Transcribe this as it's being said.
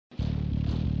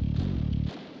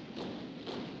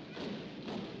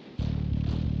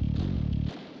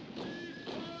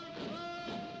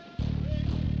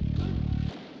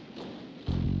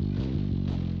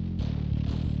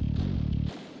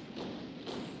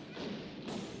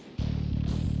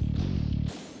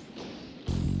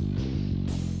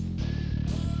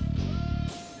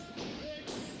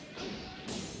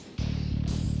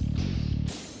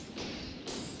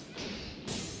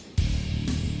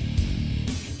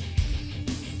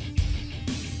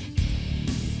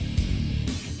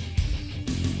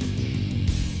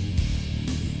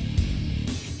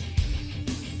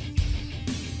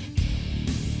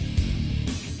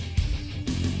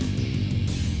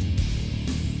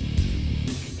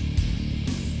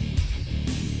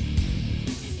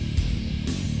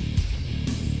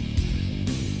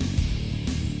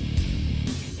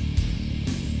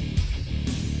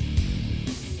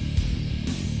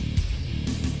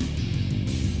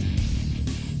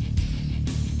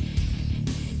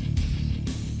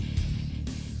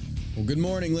Well, good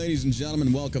morning, ladies and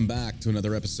gentlemen. Welcome back to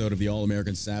another episode of the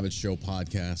All-American Savage Show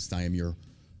podcast. I am your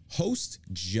host,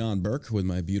 John Burke, with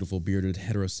my beautiful, bearded,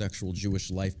 heterosexual Jewish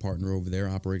life partner over there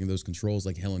operating those controls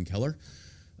like Helen Keller.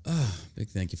 Big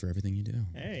thank you for everything you do.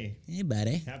 Hey,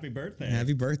 buddy. happy birthday.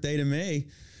 Happy birthday to me.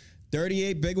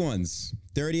 38 big ones.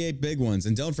 38 big ones.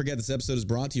 And don't forget, this episode is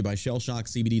brought to you by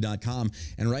ShellShockCBD.com.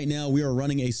 And right now, we are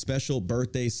running a special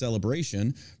birthday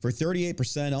celebration for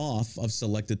 38% off of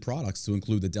selected products to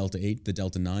include the Delta 8, the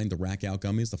Delta 9, the Rack Out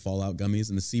gummies, the Fallout gummies,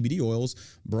 and the CBD oils,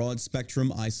 broad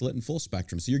spectrum, isolate, and full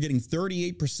spectrum. So you're getting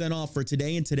 38% off for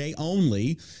today and today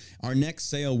only. Our next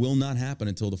sale will not happen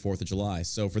until the 4th of July.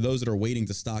 So for those that are waiting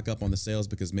to stock up on the sales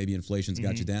because maybe inflation's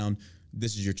got you down,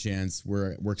 this is your chance.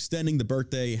 We're extending the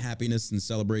birthday happiness and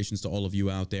celebrations to all of you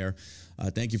out there.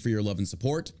 Thank you for your love and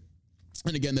support.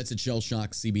 And again, that's at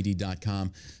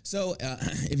ShellShockCBD.com. So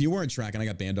if you weren't tracking, I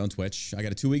got banned on Twitch. I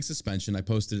got a 2-week suspension. I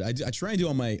posted, I try and do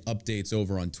all my updates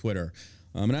over on Twitter.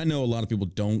 And I know a lot of people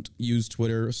don't use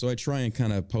Twitter, so I try and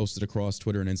kind of post it across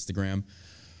Twitter and Instagram.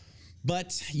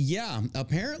 But yeah,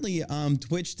 apparently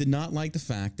Twitch did not like the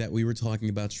fact that we were talking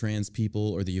about trans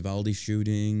people or the Uvalde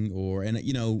shooting and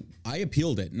you know, I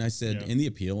appealed it and I said in the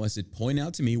appeal, I said, point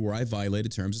out to me where I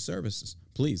violated terms of services.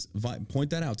 Please point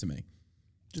that out to me.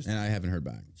 And I haven't heard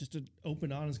back. Just an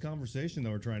open, honest conversation that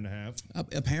we're trying to have.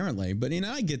 Apparently, but you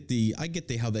know, I get the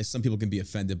how some people can be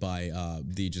offended by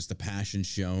the passion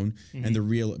shown and the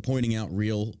real pointing out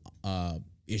real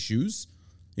issues,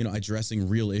 you know, addressing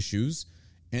real issues.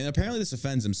 And apparently this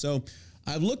offends him. So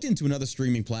I've looked into another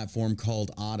streaming platform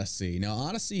called Odyssey. Now,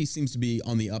 Odyssey seems to be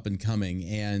on the up and coming,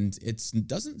 and it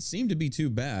doesn't seem to be too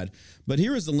bad. But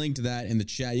here is the link to that in the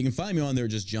chat. You can find me on there,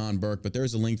 just John Burke, but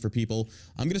there's a link for people.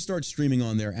 I'm going to start streaming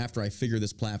on there after I figure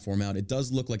this platform out. It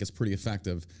does look like it's pretty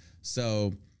effective.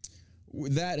 So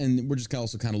that, and we're just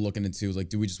also kind of looking into, like,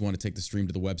 do we just want to take the stream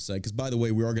to the website? Because, by the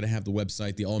way, we are going to have the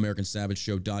website, the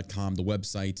allamericansavageshow.com. The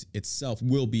website itself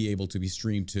will be able to be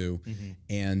streamed to.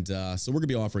 And so we're going to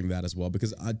be offering that as well,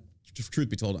 because truth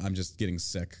be told, I'm just getting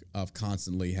sick of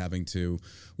constantly having to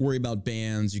worry about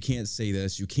bans. You can't say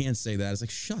this. You can't say that. It's like,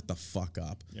 shut the fuck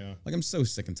up. Yeah. Like, I'm so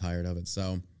sick and tired of it.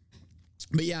 So,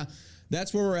 but yeah.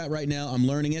 That's where we're at right now. I'm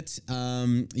learning it.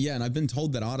 Yeah, and I've been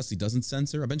told that Odyssey doesn't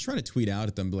censor. I've been trying to tweet out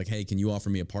at them, like, hey, can you offer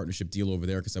me a partnership deal over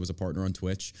there? Because I was a partner on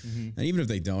Twitch. And even if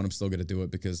they don't, I'm still going to do it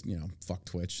because, you know, fuck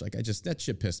Twitch. Like, that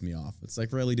shit pissed me off. It's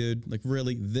like, really, dude? Like,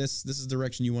 really? This is the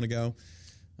direction you want to go?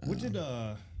 What did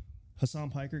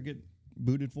Hassan Piker get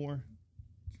booted for?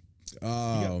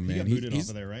 Oh, man. He got booted off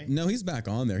of there, right? No, he's back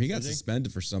on there. He got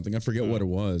suspended for something. I forget what it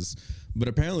was. But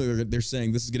apparently they're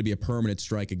saying this is going to be a permanent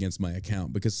strike against my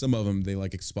account because some of them, they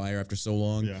like expire after so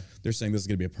long. Yeah. They're saying this is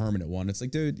going to be a permanent one. It's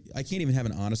like, dude, I can't even have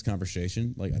an honest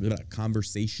conversation. Like, a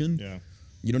conversation. Yeah.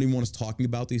 You don't even want us talking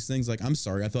about these things. Like, I'm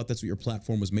sorry. I thought that's what your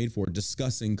platform was made for,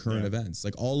 discussing current events.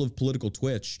 Like, all of political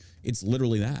Twitch, it's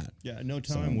literally that. Yeah, at no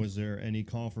time was there any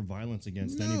call for violence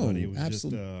against anybody. It was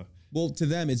absolutely. Just... well, to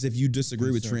them, it's if you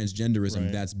disagree with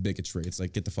transgenderism, that's bigotry. It's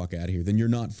like, get the fuck out of here. Then you're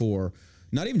not for,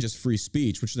 not even just free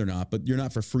speech, which they're not, but you're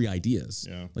not for free ideas.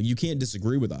 Yeah. Like, you can't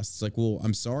disagree with us. It's like, well,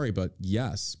 I'm sorry, but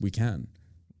yes, we can.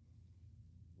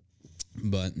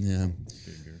 But, yeah.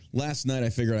 Last night,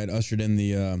 I figured I'd ushered in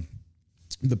the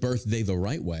birthday the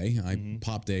right way. I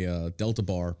popped a Delta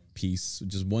bar piece,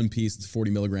 just one piece. It's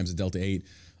 40 milligrams of Delta 8.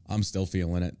 I'm still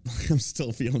feeling it. I'm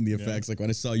still feeling the effects. Like when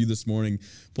I saw you this morning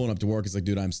pulling up to work, it's like,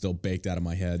 dude, I'm still baked out of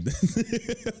my head.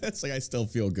 It's like I still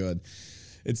feel good.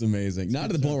 It's amazing. Not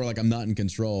to the point where like I'm not in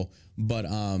control, but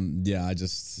yeah,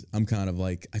 I'm kind of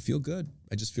like, I feel good.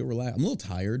 I just feel relaxed. I'm a little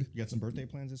tired. You got some birthday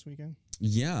plans this weekend?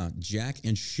 Yeah, jack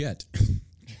and shit.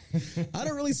 I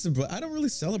don't really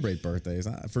celebrate birthdays.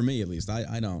 For me, at least,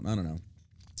 I don't know.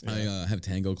 Yeah. I have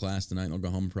tango class tonight. And I'll go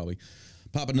home and probably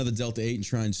pop another Delta 8 and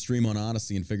try and stream on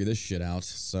Odyssey and figure this shit out.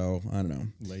 So I don't know.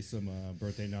 Lay some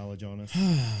birthday knowledge on us.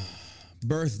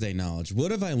 Birthday knowledge.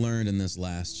 What have I learned in this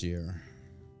last year?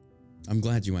 I'm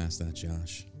glad you asked that,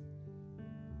 Josh.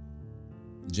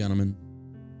 Gentlemen,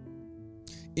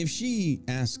 if she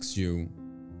asks you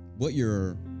what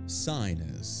your sign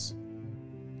is,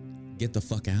 get the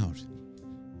fuck out.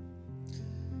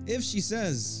 If she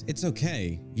says, it's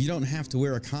okay, you don't have to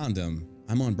wear a condom,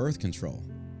 I'm on birth control,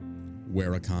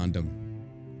 wear a condom.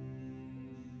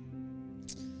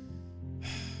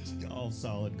 All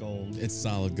solid gold. It's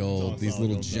solid gold. These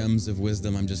little gems of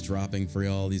wisdom I'm just dropping for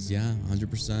y'all. These,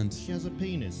 100%. She has a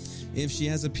penis. If she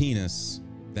has a penis,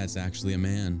 that's actually a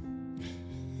man.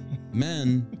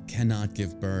 Men cannot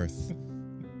give birth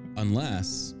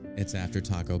unless it's after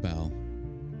Taco Bell.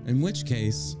 In which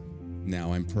case,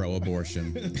 now I'm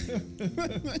pro-abortion.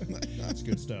 That's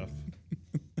good stuff.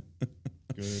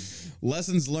 good.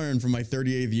 Lessons learned from my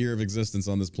 38th year of existence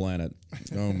on this planet.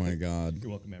 Oh my God. You're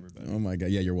welcome, everybody. Oh my God.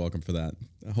 Yeah, you're welcome for that.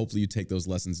 Hopefully you take those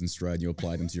lessons in stride and you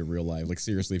apply them to your real life. Like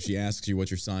seriously, if she asks you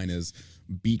what your sign is,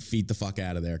 beat feet the fuck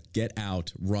out of there. Get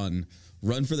out. Run.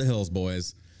 Run for the hills,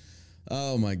 boys.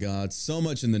 Oh my God. So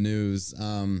much in the news.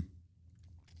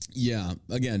 Yeah,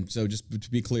 again, so just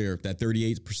to be clear, that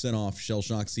 38% off Shell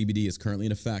Shock CBD is currently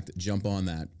in effect. Jump on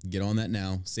that. Get on that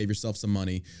now. Save yourself some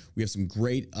money. We have some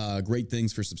great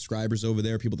things for subscribers over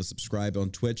there, people that subscribe on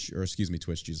Twitch, or excuse me,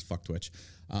 Twitch, Jesus, fuck Twitch.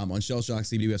 On Shell Shock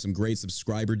CBD, we have some great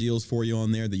subscriber deals for you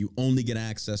on there that you only get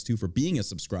access to for being a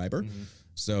subscriber. Mm-hmm.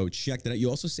 So check that out. You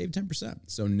also save 10%.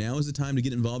 So now is the time to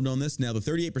get involved on this. Now, the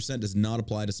 38% does not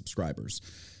apply to subscribers.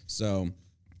 So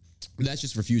that's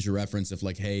just for future reference. If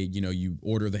like, hey, you know, you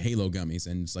order the Halo gummies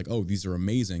and it's like, oh, these are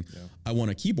amazing. Yeah. I want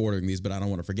to keep ordering these, but I don't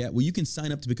want to forget. Well, you can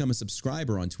sign up to become a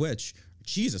subscriber on Twitch.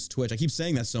 Jesus, Twitch. I keep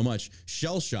saying that so much.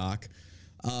 Shell Shock,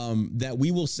 that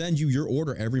we will send you your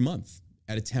order every month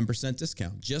at a 10%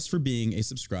 discount just for being a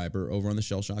subscriber over on the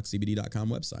shellshockcbd.com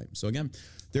website. So again,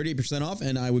 38% off,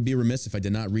 and I would be remiss if I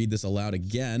did not read this aloud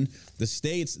again. The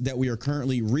states that we are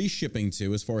currently reshipping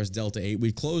to as far as Delta 8,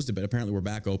 we closed it, but apparently we're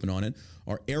back open on it,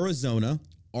 are Arizona,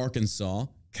 Arkansas,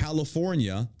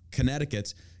 California,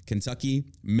 Connecticut, Kentucky,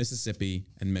 Mississippi,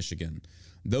 and Michigan.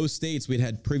 Those states we'd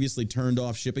had previously turned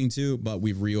off shipping to, but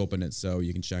we've reopened it, so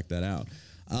you can check that out.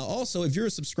 Also, if you're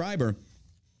a subscriber,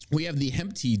 we have the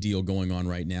hemp tea deal going on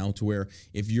right now to where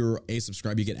if you're a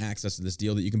subscriber, you get access to this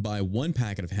deal that you can buy one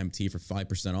packet of hemp tea for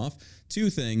 5% off. Two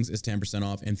things is 10%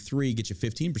 off, and three get you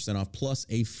 15% off plus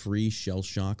a free Shell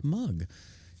Shock mug.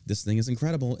 This thing is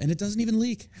incredible, and it doesn't even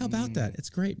leak. How about that? It's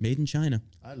great. Made in China.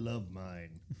 I love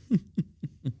mine.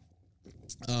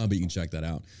 But you can check that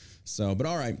out. So, but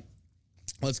all right,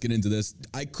 let's get into this.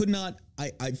 I could not,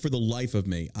 for the life of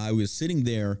me, I was sitting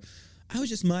there. I was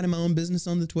just minding my own business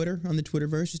on the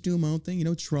Twitterverse, just doing my own thing, you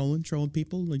know, trolling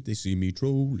people. Like, they see me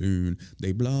trolling,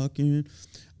 they blocking.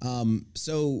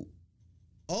 So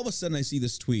all of a sudden I see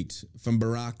this tweet from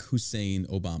Barack Hussein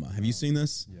Obama. Have you seen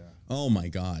this? Yeah. Oh my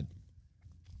God.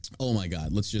 Oh my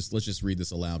God. Let's just read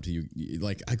this aloud to you.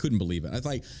 Like, I couldn't believe it. I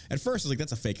thought at first I was like,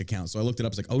 that's a fake account. So I looked it up.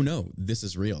 I was like, oh no, this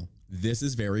is real. This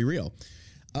is very real.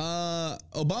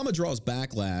 Obama draws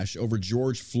backlash over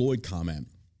George Floyd comment.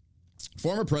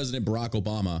 Former President Barack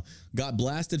Obama got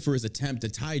blasted for his attempt to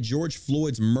tie George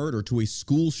Floyd's murder to a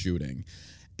school shooting.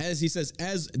 As he says,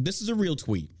 this is a real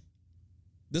tweet.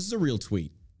 This is a real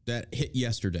tweet that hit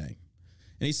yesterday.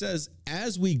 And he says,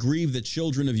 as we grieve the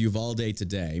children of Uvalde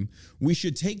today, we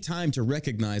should take time to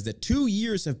recognize that 2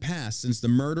 years have passed since the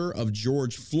murder of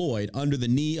George Floyd under the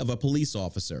knee of a police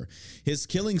officer. His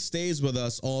killing stays with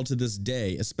us all to this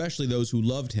day, especially those who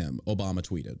loved him, Obama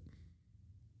tweeted.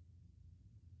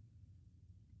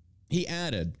 He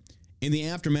added, in the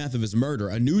aftermath of his murder,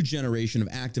 a new generation of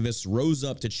activists rose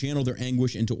up to channel their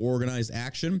anguish into organized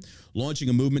action, launching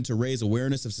a movement to raise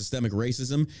awareness of systemic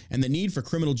racism and the need for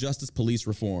criminal justice police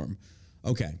reform.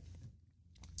 Okay,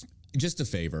 just a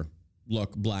favor.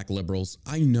 Look, black liberals,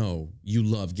 I know you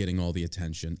love getting all the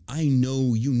attention. I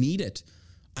know you need it.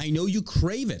 I know you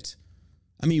crave it.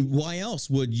 I mean, why else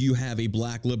would you have a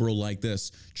black liberal like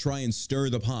this try and stir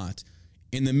the pot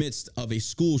in the midst of a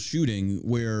school shooting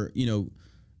where, you know,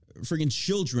 friggin'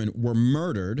 children were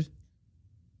murdered?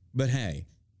 But hey,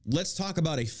 let's talk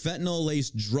about a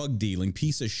fentanyl-laced drug-dealing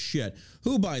piece of shit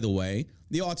who, by the way,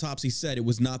 the autopsy said it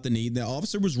was not the need. The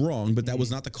officer was wrong, but that was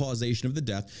not the causation of the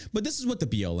death. But this is what the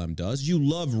BLM does. You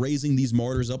love raising these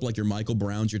martyrs up like your Michael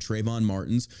Browns, your Trayvon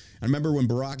Martins. I remember when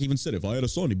Barack even said, if I had a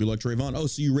son, he'd be like Trayvon. Oh,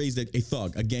 so you raised a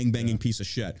thug, a gang-banging piece of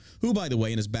shit, who, by the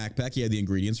way, in his backpack, he had the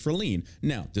ingredients for lean.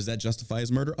 Now, does that justify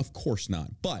his murder? Of course not.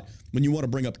 But when you want to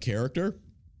bring up character,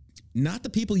 not the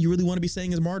people you really want to be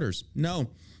saying as martyrs. No.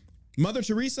 Mother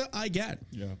Teresa, I get.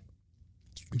 Yeah.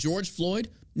 George Floyd?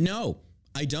 No,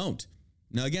 I don't.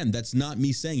 Now, again, that's not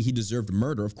me saying he deserved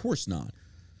murder. Of course not.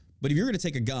 But if you're going to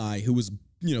take a guy who was,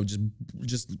 you know,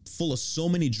 just full of so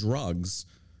many drugs,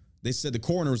 they said the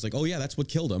coroner was like, oh, yeah, that's what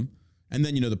killed him. And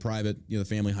then, you know, the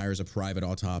family hires a private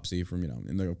autopsy from, you know,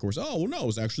 and they're, of course, oh, well, no, it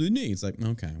was actually the knee. It's like,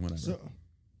 okay, whatever. So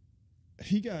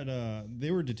he got,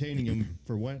 they were detaining him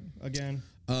for what again?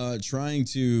 Trying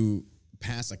to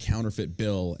pass a counterfeit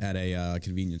bill at a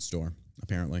convenience store,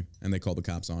 apparently. And they called the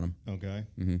cops on him. Okay.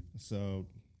 Mm-hmm. So,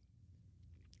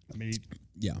 I mean,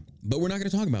 yeah, but we're not going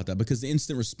to talk about that because the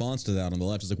instant response to that on the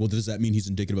left is like, well, does that mean he's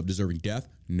indicative of deserving death?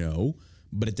 No,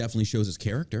 but it definitely shows his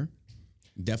character.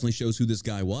 It definitely shows who this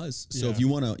guy was. So if you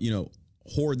want to, you know,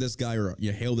 hoard this guy or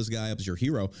you hail this guy up as your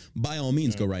hero, by all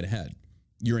means, go right ahead.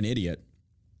 You're an idiot.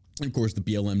 And of course, the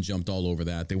BLM jumped all over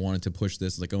that. They wanted to push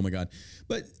this. Like, oh my God.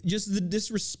 But just the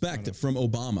disrespect from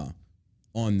Obama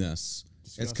on this.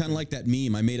 Disgusting. It's kind of like that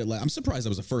meme. I made it. I'm surprised I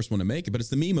was the first one to make it, but it's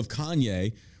the meme of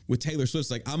Kanye with Taylor Swift.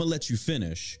 It's like, I'm going to let you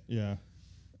finish. Yeah.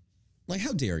 Like,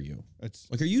 how dare you?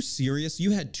 Like, are you serious?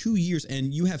 You had 2 years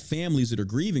and you have families that are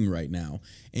grieving right now.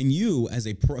 And you, as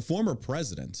a former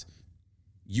president,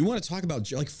 you want to talk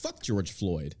about, like, fuck George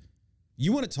Floyd.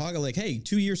 You want to talk like, hey,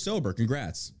 2 years sober,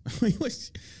 congrats.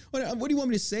 what do you want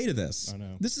me to say to this? I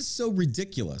know. This is so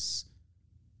ridiculous.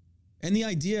 And the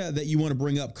idea that you want to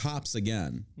bring up cops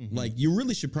again, like, you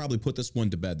really should probably put this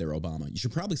one to bed there, Obama. You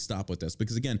should probably stop with this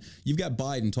because, again, you've got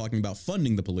Biden talking about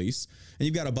funding the police and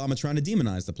you've got Obama trying to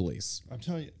demonize the police. I'm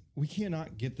telling you, we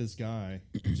cannot get this guy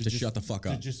to shut the fuck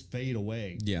up. To just fade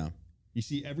away. Yeah. You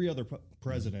see, every other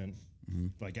president,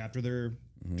 like after their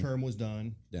term was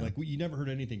done, like you never heard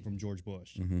anything from George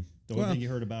Bush. The only thing you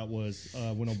heard about was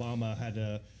when Obama had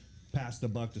to pass the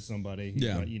buck to somebody.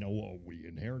 Like, you know, well, we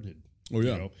inherited. You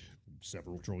know,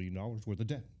 several $1 trillion worth of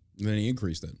debt. And then he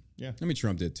increased it. Yeah. I mean,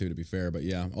 Trump did too, to be fair. But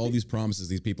yeah, all these promises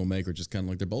these people make are just kind of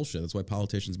like they're bullshit. That's why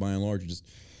politicians, by and large, are just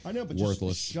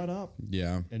worthless. Just shut up.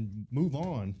 Yeah. And move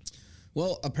on.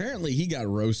 Well, apparently he got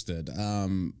roasted.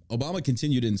 Obama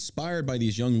continued, inspired by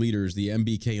these young leaders, the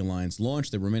MBK Alliance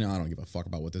launched. I don't give a fuck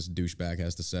about what this douchebag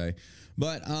has to say.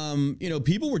 But, you know,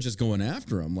 people were just going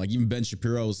after him. Like, even Ben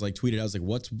Shapiro was like, tweeted out, was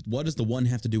like, what does the one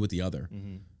have to do with the other?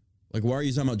 Like, why are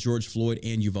you talking about George Floyd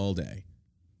and Uvalde?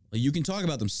 Like, you can talk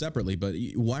about them separately, but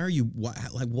why are you,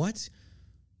 like, what?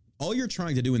 All you're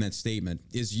trying to do in that statement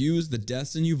is use the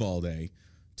deaths in Uvalde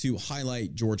to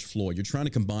highlight George Floyd. You're trying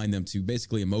to combine them to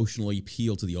basically emotionally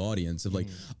appeal to the audience of like,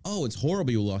 oh, it's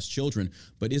horrible you lost children,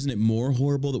 but isn't it more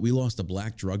horrible that we lost a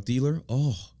black drug dealer?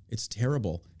 Oh, it's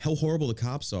terrible. How horrible the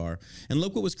cops are. And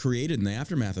look what was created in the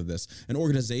aftermath of this. An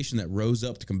organization that rose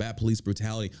up to combat police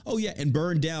brutality. Oh, yeah, and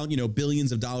burned down, you know,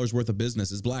 billions of dollars worth of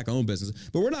businesses, black-owned businesses.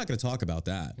 But we're not going to talk about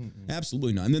that.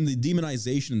 Absolutely not. And then the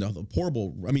demonization and the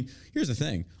horrible, I mean, here's the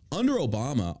thing. Under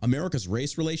Obama, America's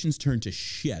race relations turned to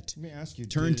shit. Let me ask you.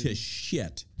 Turned to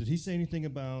shit. Did he say anything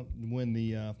about when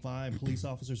the 5 police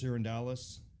officers here in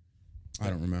Dallas? I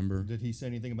don't remember. Did he say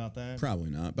anything about that? Probably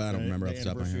not, but I don't remember off the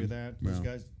top of my head. Of that? Those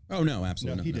guys? Oh, no,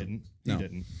 absolutely no, he didn't. He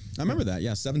didn't. I remember that.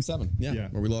 Yeah, 7-7. Yeah,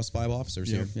 where we lost 5 officers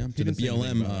here. Yeah, to the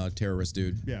BLM terrorist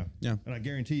dude. Yeah. Yeah. And I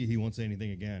guarantee you he won't say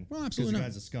anything again. Well, absolutely not.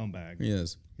 Because the guy's a scumbag. He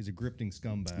is. He's a grifting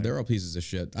scumbag. They're all pieces of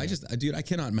shit. Yeah. Dude, I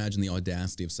cannot imagine the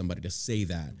audacity of somebody to say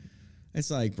that. It's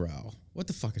like, bro, what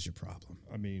the fuck is your problem?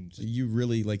 I mean, you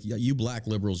really, like, you black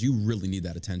liberals, you really need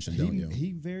that attention, don't you?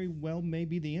 He very well may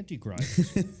be the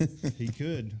Antichrist. He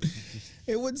could.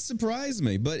 It wouldn't surprise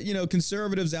me. But, you know,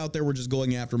 conservatives out there were just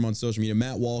going after him on social media.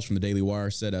 Matt Walsh from the Daily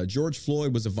Wire said, George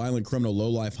Floyd was a violent criminal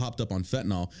lowlife hopped up on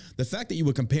fentanyl. The fact that you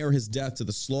would compare his death to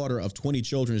the slaughter of 20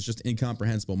 children is just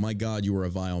incomprehensible. My God, you were a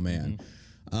vile man.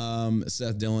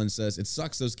 Seth Dillon says, it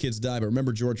sucks those kids die, but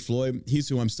remember George Floyd? He's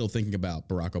who I'm still thinking about,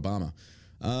 Barack Obama.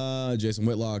 Jason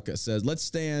Whitlock says, let's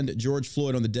stand George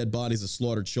Floyd on the dead bodies of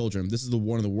slaughtered children. This is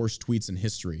one of the worst tweets in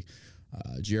history.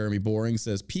 Jeremy Boring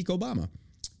says, peak Obama.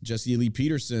 Jesse Lee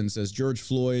Peterson says, George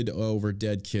Floyd over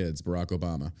dead kids, Barack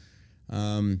Obama.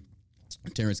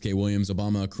 Terrence K. Williams,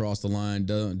 Obama crossed the line.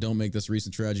 Don't make this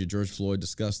recent tragedy of George Floyd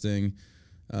disgusting.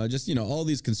 Just, you know, all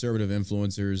these conservative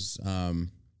influencers.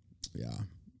 Yeah.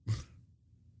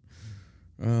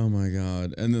 Oh my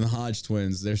God. And then the Hodge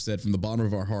twins, they're said, from the bottom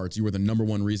of our hearts, you were the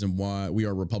 #1 reason why we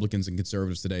are Republicans and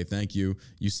conservatives today. Thank you.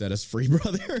 You set us free,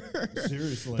 brother.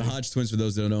 Seriously. The Hodge twins, for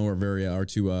those that don't know, are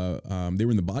two, they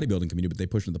were in the bodybuilding community, but they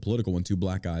pushed into the political one, 2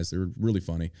 black guys. They were really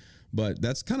funny. But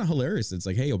that's kind of hilarious. It's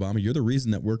like, hey, Obama, you're the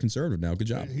reason that we're conservative now. Good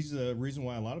job. He's the reason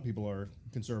why a lot of people are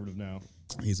conservative now.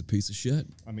 He's a piece of shit.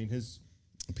 I mean,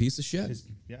 a piece of shit.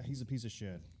 He's a piece of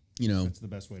shit. You know, that's the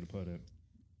best way to put it.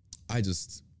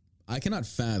 I cannot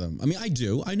fathom. I mean, I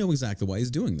do. I know exactly why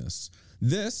he's doing this.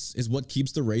 This is what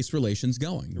keeps the race relations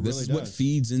going. This is what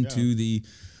feeds into the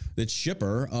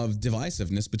chipper of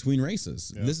divisiveness between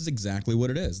races. Yeah. This is exactly what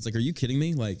it is. It's like, are you kidding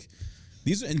me? Like,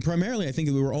 these, and primarily, I think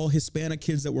we were all Hispanic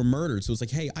kids that were murdered. So it's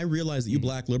like, hey, I realize that you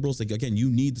black liberals, like, again,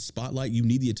 you need the spotlight, you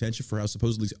need the attention for how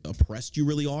supposedly oppressed you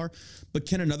really are. But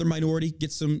can another minority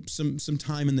get some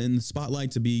time in the spotlight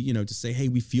to be, you know, to say, hey,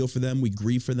 we feel for them, we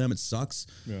grieve for them, it sucks.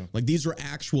 Yeah. Like, these are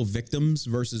actual victims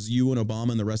versus you and Obama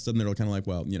and the rest of them. They're kind of like,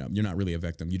 well, you know, you're not really a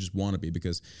victim. You just want to be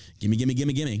because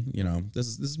gimme. You know, this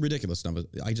is ridiculous stuff.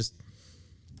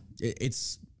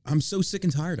 I'm so sick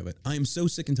and tired of it. I am so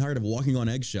sick and tired of walking on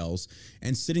eggshells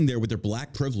and sitting there with their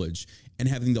black privilege and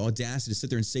having the audacity to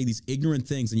sit there and say these ignorant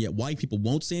things, and yet white people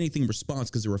won't say anything in response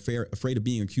because they're afraid of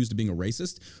being accused of being a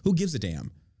racist. Who gives a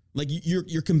damn? Like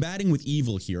you're combating with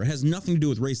evil here. It has nothing to do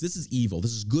with race. This is evil.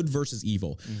 This is good versus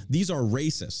evil. These are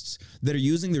racists that are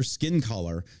using their skin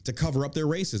color to cover up their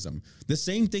racism. The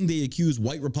same thing they accuse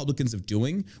white Republicans of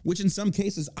doing, which in some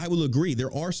cases I will agree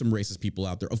there are some racist people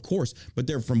out there, of course, but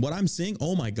they're, from what I'm seeing,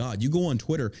 oh my God, you go on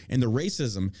Twitter and the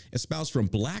racism espoused from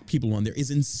black people on there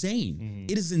is insane.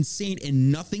 It is insane and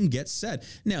nothing gets said.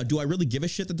 Now, do I really give a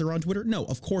shit that they're on Twitter? No,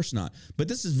 of course not. But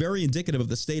this is very indicative of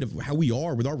the state of how we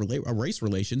are with our race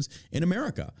relations in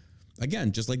America.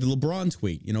 Again, just like the LeBron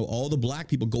tweet, you know, all the black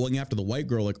people going after the white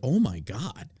girl, like, oh my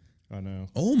God. I know.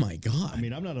 Oh my God. I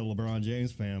mean, I'm not a LeBron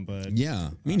James fan, but yeah,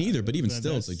 me neither. But even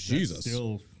still, it's like Jesus.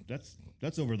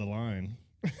 That's over the line.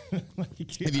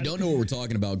 If you don't know what we're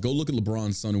talking about, go look at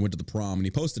LeBron's son who went to the prom, and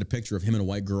he posted a picture of him and a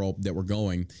white girl that were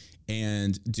going.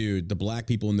 And dude, the black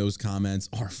people in those comments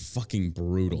are fucking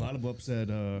brutal. A lot of upset,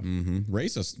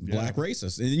 racist, black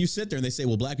racist. And then you sit there and they say,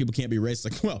 well, black people can't be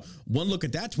racist. Like, well, one look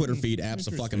at that Twitter feed,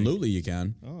 abso-fucking-lutely you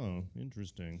can. Oh,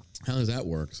 interesting. How does that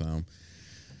work? So,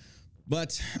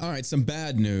 but all right, some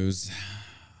bad news.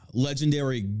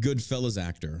 Legendary Goodfellas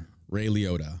actor Ray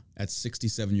Liotta, at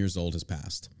 67 years old, has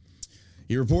passed.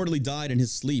 He reportedly died in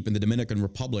his sleep in the Dominican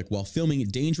Republic while filming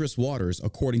Dangerous Waters,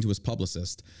 according to his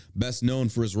publicist. Best known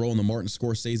for his role in the Martin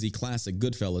Scorsese classic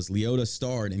Goodfellas, Liotta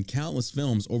starred in countless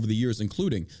films over the years,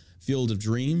 including Field of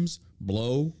Dreams,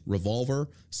 Blow, Revolver,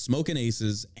 Smokin'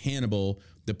 Aces, Hannibal,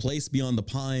 The Place Beyond the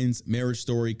Pines, Marriage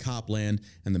Story, Copland,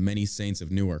 and The Many Saints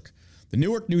of Newark. The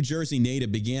Newark, New Jersey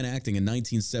native began acting in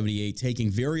 1978,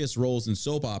 taking various roles in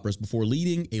soap operas before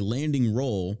landing a lead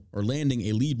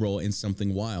role in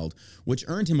Something Wild, which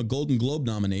earned him a Golden Globe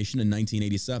nomination in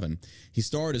 1987. He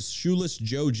starred as Shoeless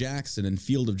Joe Jackson in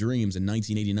Field of Dreams in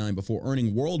 1989 before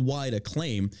earning worldwide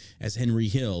acclaim as Henry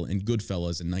Hill in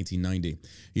Goodfellas in 1990.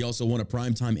 He also won a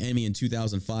Primetime Emmy in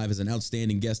 2005 as an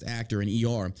outstanding guest actor in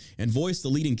ER and voiced the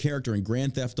leading character in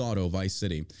Grand Theft Auto Vice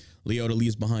City. Liotta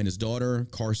leaves behind his daughter,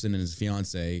 Carson, and his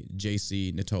fiance,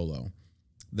 JC Nitolo.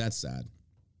 That's sad.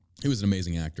 He was an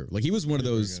amazing actor. Like, he was one of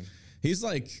those, he's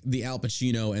like the Al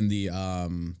Pacino and the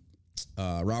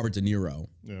Robert De Niro.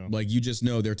 Yeah. Like, you just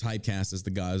know they're typecast as the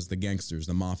guys, the gangsters,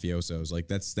 the mafiosos. Like,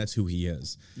 that's who he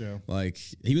is. Yeah. Like,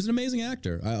 he was an amazing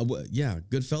actor. Yeah,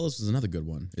 Goodfellas was another good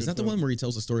one. Is that the one where he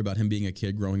tells a story about him being a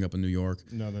kid growing up in New York?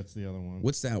 No, that's the other one.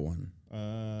 What's that one?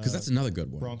 Because that's another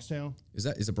good one. Bronx Tale? Is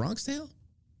it Bronx Tale?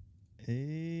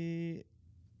 It's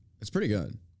pretty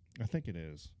good. I think it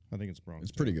is. I think it's Bronx.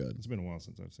 It's pretty good. It's been a while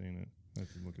since I've seen it. I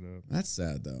have to look it up. That's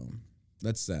sad, though.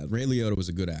 That's sad. Ray Liotta was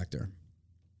a good actor.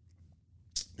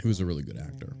 He was a really good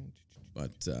actor.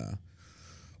 But,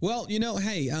 well, you know,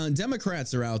 hey,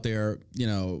 Democrats are out there, you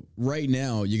know, right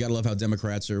now. You got to love how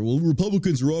Democrats are. Well,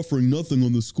 Republicans are offering nothing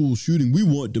on the school shooting. We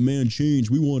want demand change.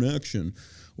 We want action.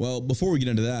 Well, before we get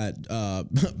into that,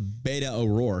 Beto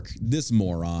O'Rourke, this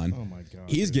moron, oh my God,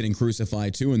 he's getting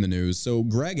crucified too in the news. So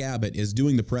Greg Abbott is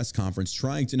doing the press conference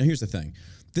trying to, now here's the thing.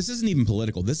 This isn't even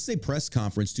political. This is a press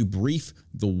conference to brief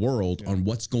the world on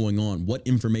what's going on, what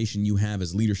information you have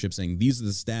as leadership, saying these are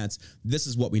the stats, this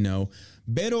is what we know.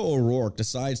 Beto O'Rourke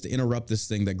decides to interrupt this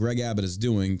thing that Greg Abbott is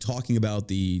doing, talking about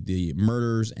the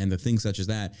murders and the things such as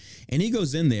that. And he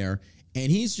goes in there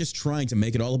and he's just trying to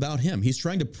make it all about him. He's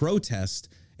trying to protest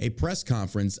a press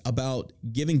conference about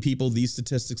giving people these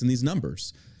statistics and these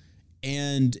numbers.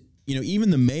 And, you know, even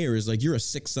the mayor is like, you're a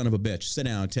sick son of a bitch. Sit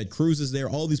down. Ted Cruz is there.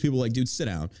 All these people are like, dude, sit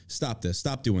down. Stop this.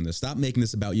 Stop doing this. Stop making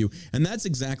this about you. And that's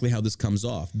exactly how this comes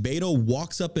off. Beto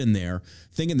walks up in there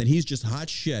thinking that he's just hot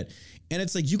shit. And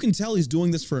it's like, you can tell he's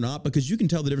doing this for an op because you can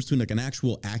tell the difference between like an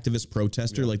actual activist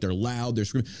protester, like they're loud, they're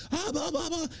screaming, blah, blah,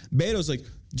 blah. Beto's like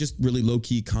just really low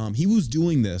key, calm. He was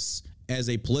doing this as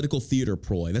a political theater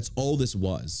ploy. That's all this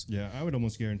was. Yeah, I would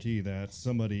almost guarantee that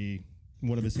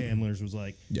one of his handlers was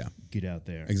like, get out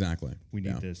there. Exactly. We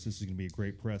need this. This is going to be a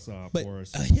great press op for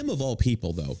us. Him of all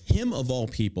people, though,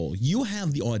 you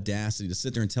have the audacity to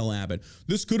sit there and tell Abbott,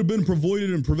 this could have been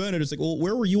avoided and prevented. It's like, well,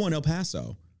 where were you on El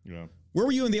Paso? Yeah. Where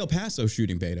were you in the El Paso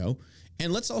shooting, Beto?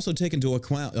 And let's also take into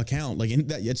account, like,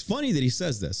 it's funny that he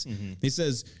says this. Mm-hmm. He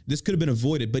says this could have been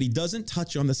avoided, but he doesn't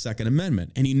touch on the Second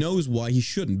Amendment. And he knows why he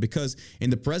shouldn't, because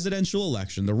in the presidential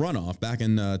election, the runoff back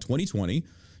in 2020,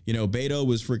 you know, Beto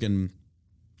was freaking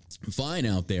fine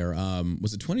out there.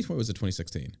 Was it 2020 or was it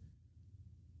 2016?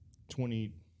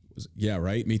 Yeah,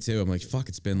 right? Me too. I'm like, fuck,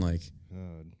 it's been like,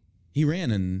 he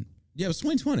ran in, it was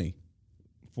 2020.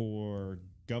 For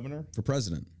governor? For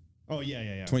president. Oh, yeah.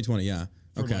 2020, yeah.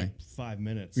 for like 5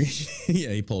 minutes. Yeah,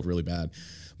 he pulled really bad.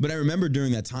 But I remember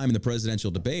during that time in the presidential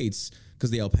debates,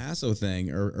 because the El Paso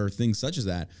thing or things such as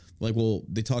that, like, well,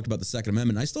 they talked about the Second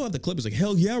Amendment. I still have the clip. It's like,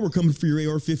 hell yeah, we're coming for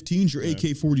your AR-15s, your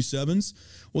AK-47s.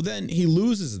 Well, then he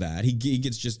loses that. He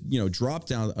gets just,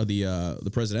 dropped out of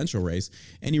the presidential race,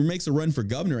 and he makes a run for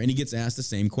governor, and he gets asked the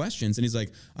same questions. And he's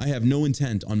like, I have no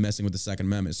intent on messing with the Second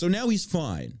Amendment. So now he's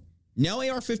fine. Now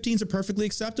AR-15s are perfectly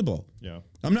acceptable. Yeah.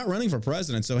 I'm not running for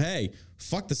president, so hey,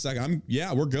 fuck the second.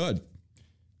 We're good.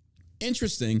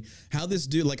 Interesting how this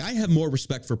dude, like, I have more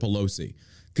respect for Pelosi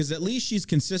because at least she's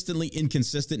consistently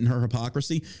inconsistent in her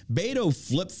hypocrisy. Beto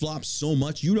flip-flops so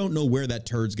much, you don't know where that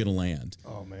turd's going to land.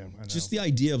 Oh, man. I know. Just the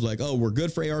idea of like, oh, we're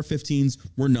good for AR-15s,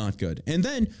 we're not good. And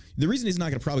then the reason he's not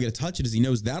going to probably get to touch it is he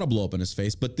knows that'll blow up in his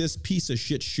face, but this piece of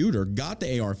shit shooter got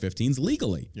the AR-15s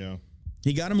legally. Yeah.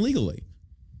 He got them legally.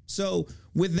 So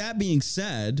with that being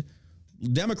said,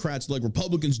 Democrats, like,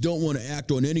 Republicans don't want to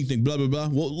act on anything, blah, blah, blah.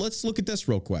 Well, let's look at this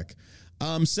real quick.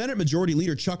 Senate Majority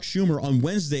Leader Chuck Schumer on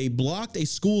Wednesday blocked a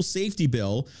school safety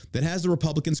bill that has the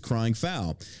Republicans crying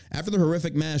foul. After the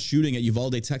horrific mass shooting at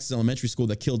Uvalde, Texas elementary school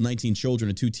that killed 19 children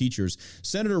and 2 teachers,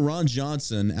 Senator Ron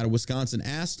Johnson out of Wisconsin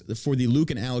asked for the Luke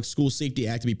and Alex School Safety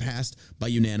Act to be passed by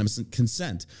unanimous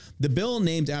consent. The bill,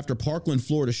 named after Parkland,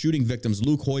 Florida shooting victims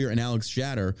Luke Hoyer and Alex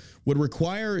Shatter, would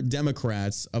require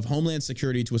Democrats of Homeland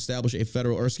Security to establish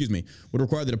would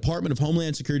require the Department of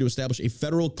Homeland Security to establish a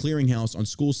federal clearinghouse on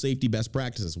school safety best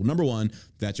practices. Well, number one,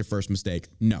 that's your first mistake.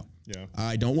 No. Yeah.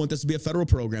 I don't want this to be a federal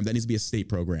program. That needs to be a state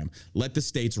program. Let the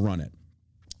states run it.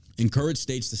 Encourage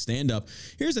states to stand up.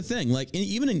 Here's the thing, like,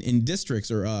 even in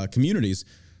districts or communities,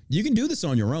 you can do this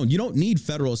on your own. You don't need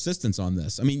federal assistance on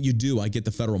this. I mean, you do. I get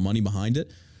the federal money behind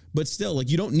it. But still, like,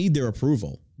 you don't need their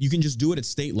approval. You can just do it at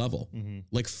state level. Mm-hmm.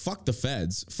 Like, fuck the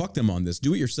feds. Fuck them on this.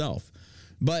 Do it yourself.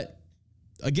 But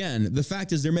again, the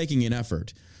fact is they're making an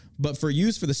effort. But for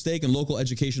use for the state and local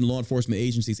education, law enforcement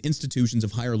agencies, institutions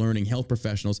of higher learning, health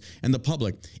professionals, and the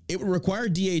public, it would require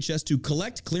DHS to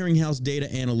collect clearinghouse data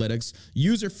analytics,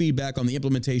 user feedback on the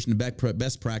implementation of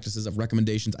best practices of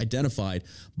recommendations identified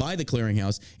by the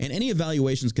clearinghouse, and any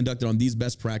evaluations conducted on these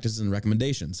best practices and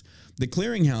recommendations. The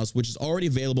clearinghouse, which is already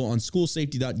available on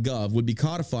schoolsafety.gov, would be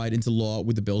codified into law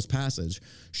with the bill's passage.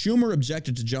 Schumer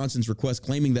objected to Johnson's request,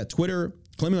 claiming on Twitter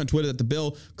that the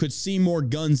bill could see more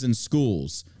guns in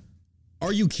schools.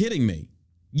 Are you kidding me?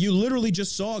 You literally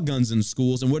just saw guns in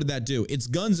schools, and what did that do? It's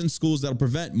guns in schools that'll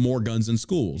prevent more guns in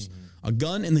schools. Mm-hmm. A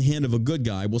gun in the hand of a good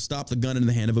guy will stop the gun in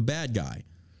the hand of a bad guy.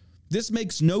 This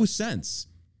makes no sense.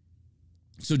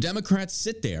 So Democrats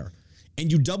sit there,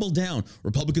 and you double down.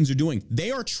 Republicans are doing.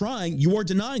 They are trying. You are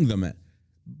denying them it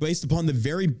based upon the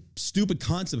very stupid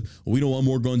concept, we don't want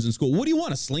more guns in school. What do you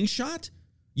want, a slingshot?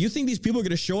 You think these people are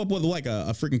going to show up with like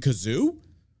a freaking kazoo?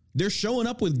 They're showing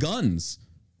up with guns.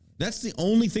 That's the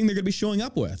only thing they're going to be showing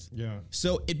up with. Yeah.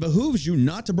 So it behooves you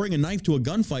not to bring a knife to a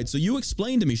gunfight. So you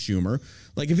explain to me, Schumer,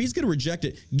 like, if he's going to reject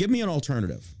it, give me an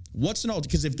alternative. What's an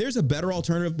alternative? Because if there's a better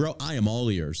alternative, bro, I am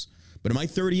all ears. But in my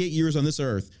 38 years on this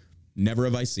earth, never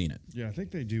have I seen it. Yeah, I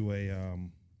think they do a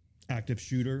active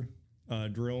shooter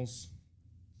drills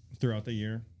throughout the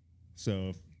year.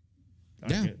 So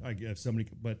I get somebody,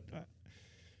 but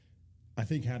I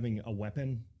think having a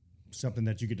weapon, something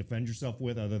that you could defend yourself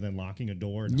with other than locking a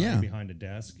door and hiding behind a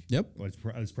desk. Yep.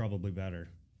 It's probably better.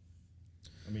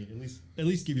 I mean, at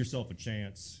least give yourself a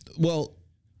chance. Well,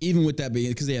 even with that being,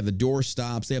 because they have the door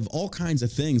stops, they have all kinds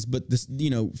of things. But this,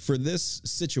 for this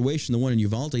situation, the one in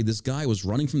Uvalde, this guy was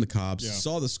running from the cops,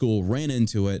 saw the school, ran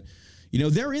into it.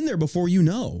 They're in there before you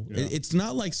know. Yeah. It's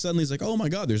not like suddenly it's like, oh my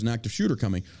God, there's an active shooter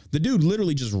coming. The dude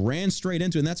literally just ran straight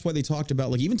into it. And that's why they talked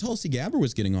about, like, even Tulsi Gabbard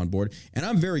was getting on board. And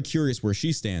I'm very curious where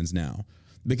she stands now.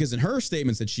 Because in her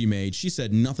statements that she made, she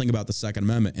said nothing about the Second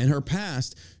Amendment. In her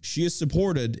past, she has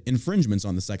supported infringements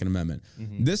on the Second Amendment.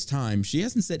 Mm-hmm. This time, she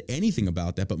hasn't said anything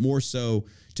about that, but more so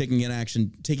taking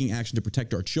action to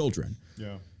protect our children.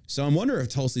 Yeah. So I'm wondering if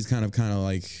Tulsi's kind of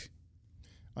like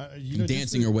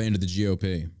dancing her way into the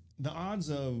GOP. The odds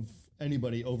of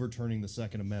anybody overturning the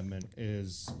Second Amendment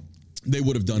is... They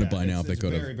would have done it by now if they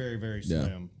could have. Very, very, very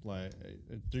slim. Yeah. Like,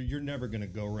 you're never going to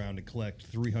go around and collect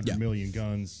 300 million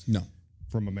guns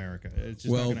from America. It's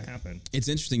just not going to happen. It's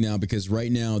interesting now because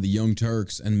right now the Young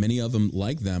Turks and many of them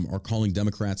like them are calling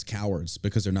Democrats cowards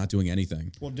because they're not doing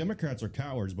anything. Well, Democrats are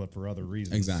cowards, but for other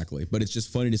reasons. Exactly. But it's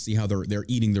just funny to see how they're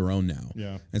eating their own now.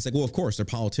 Yeah. And it's like, well, of course, they're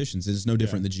politicians. It's no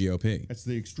different than the GOP. It's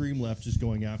the extreme left just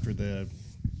going after the...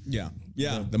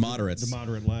 the moderates. The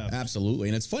moderate left. Absolutely.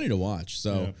 And it's funny to watch.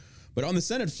 So, But on the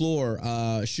Senate floor,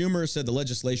 Schumer said the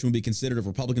legislation would be considered if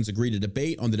Republicans agree to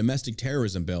debate on the domestic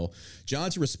terrorism bill.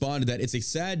 Johnson responded that it's a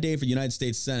sad day for the United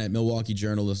States Senate, Milwaukee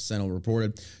Journal Sentinel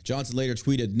reported. Johnson later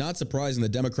tweeted, not surprising the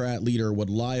Democrat leader would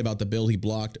lie about the bill he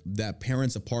blocked that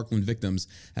parents of Parkland victims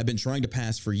have been trying to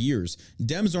pass for years.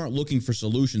 Dems aren't looking for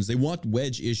solutions. They want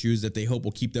wedge issues that they hope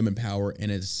will keep them in power,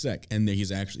 and it's sick. And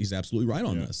he's absolutely right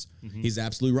on this. Mm-hmm. He's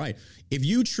absolutely right. If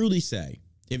you truly say,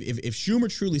 if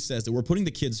Schumer truly says that we're putting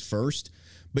the kids first,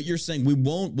 but you're saying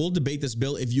we'll debate this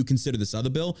bill if you consider this other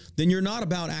bill, then you're not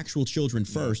about actual children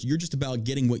first. You're just about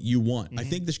getting what you want. Mm-hmm. I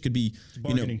think this could be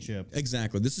bargaining chip.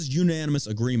 Exactly. This is unanimous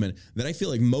agreement that I feel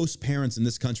like most parents in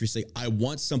this country say, I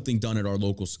want something done at our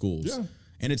local schools. Yeah.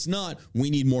 And it's not, we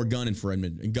need more gun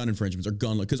infringements or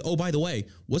gun, because, oh, by the way,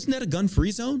 wasn't that a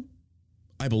gun-free zone?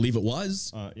 I believe it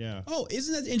was. Yeah. Oh,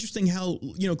 isn't that interesting how,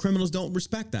 criminals don't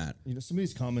respect that? Some of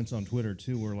these comments on Twitter,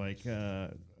 too, were like,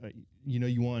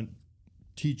 you want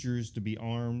teachers to be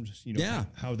armed.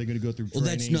 How are they going to go through training? Well,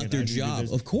 that's not their job,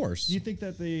 of course. Do you think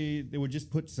that they would just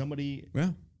put somebody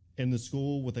in the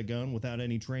school with a gun without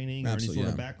any training or any sort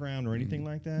of background or anything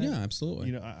like that? Yeah,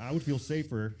 absolutely. I would feel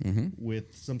safer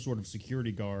with some sort of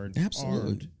security guard. Absolutely.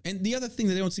 Armed. And the other thing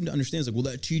that they don't seem to understand is like,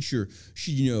 well, that teacher,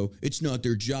 it's not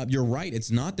their job. You're right,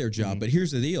 it's not their job. But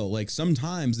here's the deal: like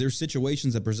sometimes there's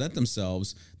situations that present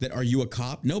themselves that are you a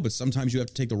cop? No, but sometimes you have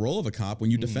to take the role of a cop when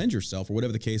you defend yourself or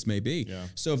whatever the case may be. Yeah.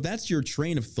 So if that's your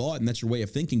train of thought and that's your way of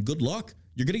thinking, good luck.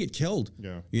 You're going to get killed.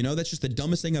 Yeah. That's just the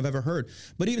dumbest thing I've ever heard.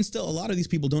 But even still, a lot of these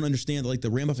people don't understand like the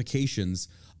ramifications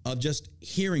of just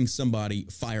hearing somebody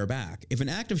fire back. If an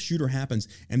active shooter happens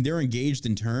and they're engaged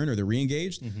in turn or they're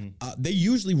re-engaged, they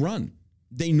usually run.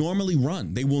 They normally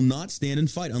run. They will not stand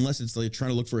and fight unless it's like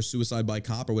trying to look for a suicide by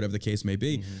cop or whatever the case may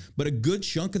be. But a good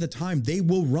chunk of the time, they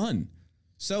will run.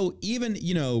 So even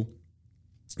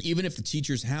if the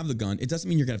teachers have the gun, it doesn't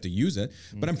mean you're going to have to use it.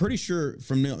 But I'm pretty sure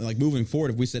from like moving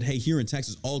forward, if we said, hey, here in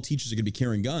Texas, all teachers are going to be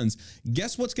carrying guns,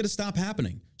 guess what's going to stop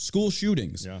happening? School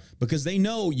shootings. Yeah. Because they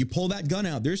know you pull that gun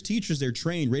out, there's teachers there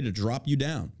trained, ready to drop you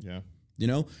down. Yeah.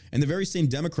 And the very same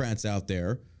Democrats out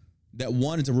there that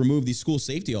wanted to remove these school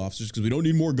safety officers because we don't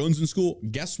need more guns in school.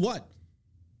 Guess what?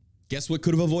 Guess what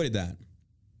could have avoided that?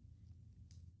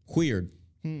 Weird.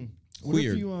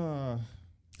 Weird.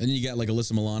 And then you got like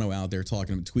Alyssa Milano out there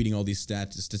tweeting all these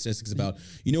statistics about,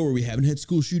 where we haven't had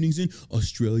school shootings in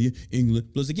Australia, England.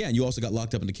 Plus, again, you also got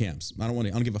locked up into camps. I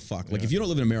don't give a fuck. Like, if you don't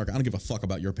live in America, I don't give a fuck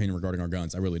about your opinion regarding our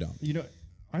guns. I really don't.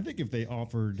 I think if they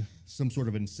offered some sort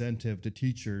of incentive to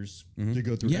teachers to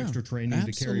go through extra training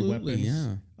to carry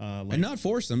weapons, and not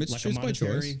force them, it's choice by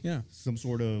choice. Yeah, some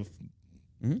sort of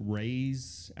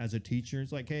raise as a teacher.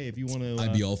 It's like, hey, if you want to,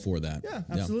 I'd be all for that. Yeah,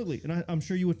 absolutely. And I'm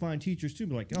sure you would find teachers too,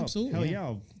 be like, oh, absolutely, hell yeah,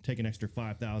 I'll take an extra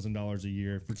 $5,000 a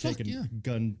year for taking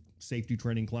gun safety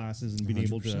training classes and being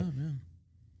able to. Yeah.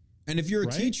 And if you're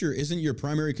a teacher, isn't your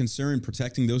primary concern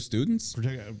protecting those students?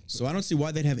 So I don't see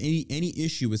why they'd have any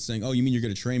issue with saying, oh, you mean you're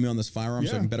going to train me on this firearm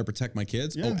so I can better protect my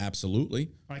kids? Yeah. Oh, absolutely.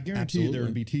 I guarantee you there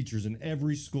would be teachers in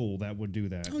every school that would do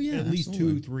that. Oh, yeah. At least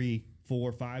 2, 3,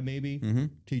 4, 5 maybe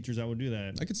teachers that would do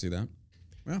that. I could see that.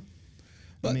 Yeah.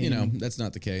 But, that's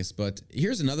not the case. But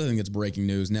here's another thing that's breaking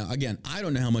news. Now, again, I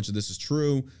don't know how much of this is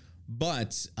true,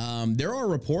 but there are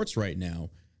reports right now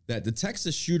that the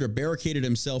Texas shooter barricaded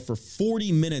himself for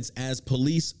 40 minutes as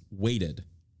police waited.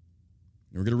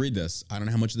 And we're going to read this. I don't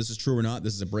know how much of this is true or not.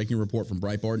 This is a breaking report from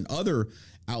Breitbart, and other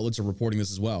outlets are reporting this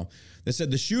as well. They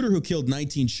said the shooter who killed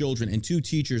 19 children and 2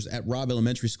 teachers at Robb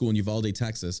Elementary School in Uvalde,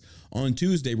 Texas, on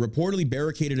Tuesday reportedly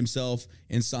barricaded himself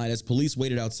inside as police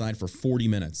waited outside for 40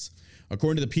 minutes.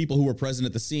 According to the people who were present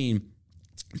at the scene,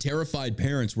 terrified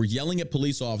parents were yelling at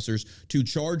police officers to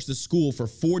charge the school for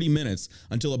 40 minutes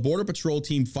until a Border Patrol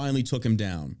team finally took him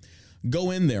down.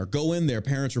 Go in there,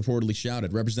 parents reportedly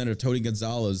shouted. Representative Tony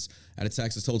Gonzalez out of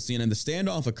Texas told CNN the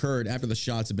standoff occurred after the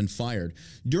shots had been fired,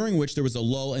 during which there was a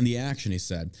lull in the action, he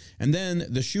said. And then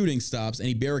the shooting stops and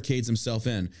he barricades himself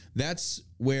in. That's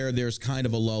where there's kind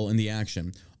of a lull in the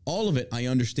action. All of it, I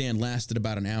understand, lasted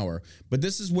about an hour. But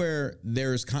this is where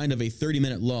there's kind of a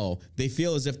 30-minute lull. They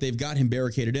feel as if they've got him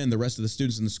barricaded in. The rest of the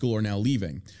students in the school are now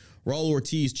leaving. Raul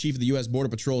Ortiz, chief of the U.S. Border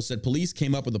Patrol, said police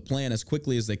came up with a plan as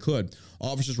quickly as they could.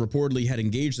 Officers reportedly had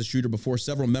engaged the shooter before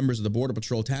several members of the Border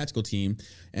Patrol tactical team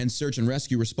and search and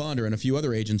rescue responder and a few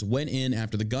other agents went in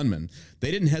after the gunman. They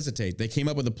didn't hesitate. They came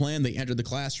up with a plan. They entered the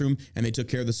classroom, and they took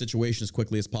care of the situation as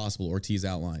quickly as possible, Ortiz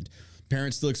outlined.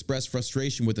 Parents still expressed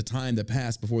frustration with the time that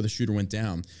passed before the shooter went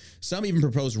down. Some even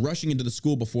proposed rushing into the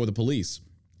school before the police.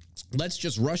 Let's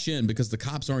just rush in because the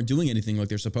cops aren't doing anything like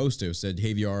they're supposed to, said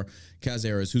Javier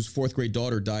Cazares, whose fourth grade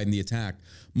daughter died in the attack.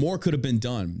 More could have been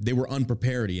done. They were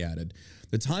unprepared, he added.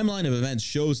 The timeline of events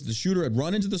shows that the shooter had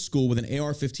run into the school with an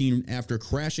AR-15 after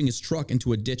crashing his truck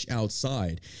into a ditch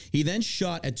outside. He then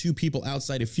shot at 2 people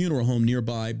outside a funeral home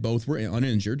nearby. Both were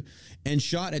uninjured, and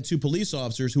shot at 2 police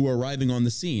officers who were arriving on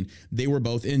the scene. They were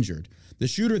both injured. The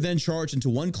shooter then charged into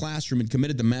one classroom and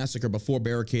committed the massacre before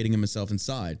barricading himself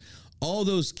inside. All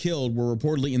those killed were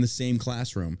reportedly in the same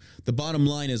classroom. The bottom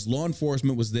line is law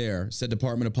enforcement was there, said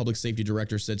Department of Public Safety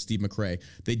Director, said Steve McRae.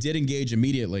 They did engage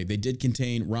immediately. They did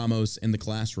contain Ramos in the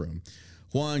classroom.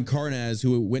 Juan Carnaz,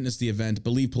 who witnessed the event,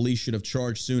 believed police should have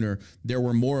charged sooner. There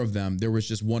were more of them. There was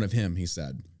just one of him, he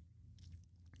said.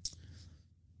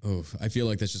 Oh, I feel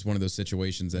like that's just one of those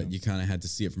situations that you kind of had to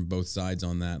see it from both sides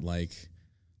on that. Like,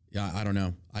 yeah, I don't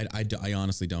know. I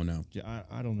honestly don't know. Yeah,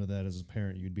 I don't know that as a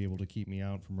parent you'd be able to keep me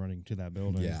out from running to that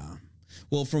building. Yeah.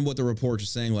 Well, from what the reports are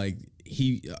saying, like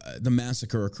the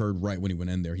massacre occurred right when he went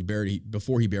in there.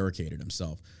 Before he barricaded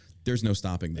himself. There's no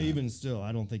stopping that. Even still,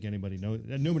 I don't think anybody knows.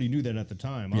 Nobody knew that at the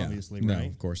time, obviously, right? No,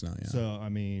 of course not. Yeah. So, I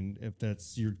mean, if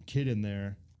that's your kid in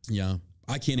there. Yeah.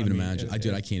 I can't even imagine. I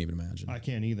can't even imagine. I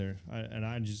can't either. I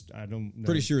don't know.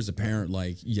 Pretty sure as a parent,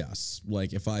 like, yes.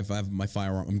 Like, if I have my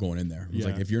firearm, I'm going in there. It's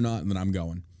like, if you're not, then I'm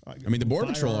going. I mean, the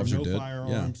Border Patrol officer did.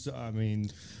 Firearms, yeah. I mean.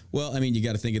 Well, I mean, you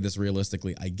got to think of this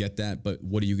realistically. I get that, but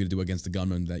what are you going to do against the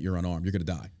gunman that you're unarmed? You're going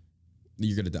to die.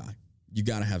 You're going to die. You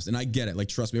got to have, and I get it. Like,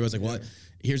 trust me. I was like, well,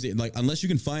 here's the, like, unless you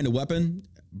can find a weapon,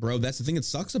 bro, that's the thing that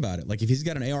sucks about it. Like, if he's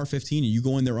got an AR-15 and you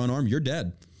go in there unarmed, you're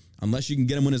dead. Unless you can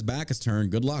get him when his back is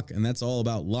turned, good luck. And that's all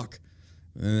about luck.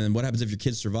 And then what happens if your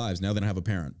kid survives? Now they don't have a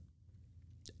parent.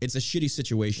 It's a shitty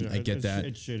situation. Yeah, I get that.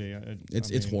 It's shitty.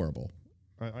 It's horrible.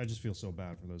 I just feel so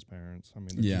bad for those parents. I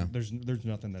mean, there's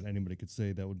nothing that anybody could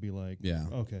say that would be like,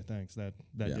 okay, thanks. That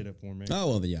did it for me.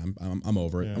 Oh, well, yeah, I'm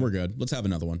over it. Yeah. We're good. Let's have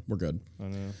another one. We're good. I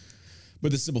know.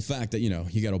 But the simple fact that, you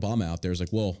got Obama out there is like,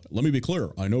 well, let me be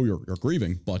clear. I know you're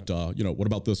grieving, but, what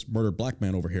about this murdered black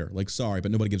man over here? Like, sorry,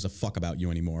 but nobody gives a fuck about you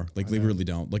anymore. Like, they really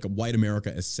don't. Like, white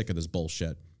America is sick of this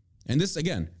bullshit. And this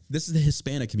is the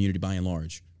Hispanic community by and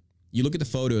large. You look at the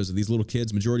photos of these little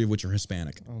kids, majority of which are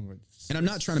Hispanic. And I'm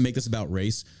not trying to make this about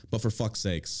race, but for fuck's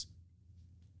sakes.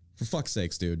 For fuck's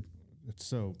sakes, dude. It's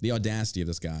so... The audacity of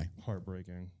this guy.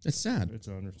 Heartbreaking. It's sad. It's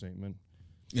an understatement.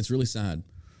 It's really sad.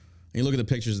 And you look at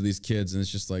the pictures of these kids, and it's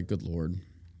just like, good Lord.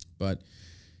 But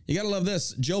you got to love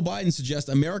this. Joe Biden suggests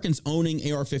Americans owning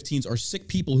AR-15s are sick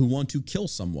people who want to kill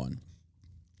someone.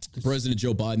 President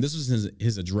Joe Biden, this was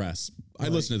his address. I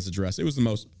listened to this address. It was the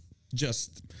most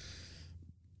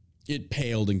it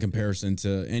paled in comparison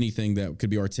to anything that could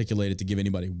be articulated to give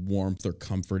anybody warmth or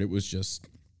comfort. It was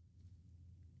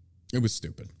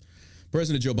stupid.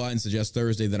 President Joe Biden suggests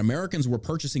Thursday that Americans were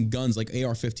purchasing guns like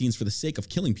AR-15s for the sake of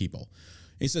killing people.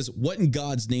 He says, what in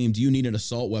God's name do you need an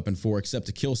assault weapon for except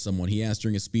to kill someone? He asked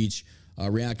during a speech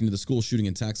reacting to the school shooting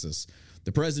in Texas.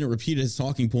 The president repeated his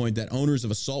talking point that owners of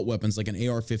assault weapons like an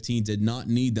AR-15 did not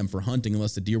need them for hunting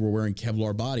unless the deer were wearing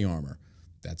Kevlar body armor.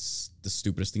 That's the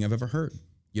stupidest thing I've ever heard.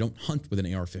 You don't hunt with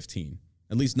an AR-15,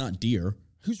 at least not deer.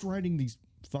 Who's writing these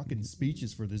fucking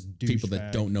speeches for this douchebag? People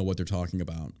that don't know what they're talking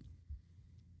about.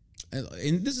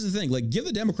 And this is the thing, like, give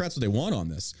the Democrats what they want on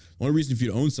this. The only reason if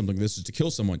you own something like this is to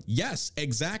kill someone. Yes,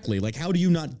 exactly. Like, how do you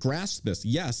not grasp this?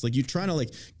 Yes, like, you're trying to, like,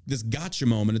 this gotcha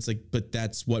moment. It's like, but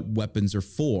that's what weapons are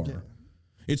for. Yeah.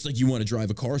 It's like you want to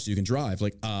drive a car so you can drive.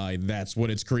 Like, that's what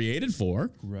it's created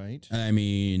for. Right. I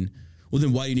mean, well,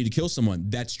 then why do you need to kill someone?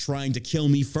 That's trying to kill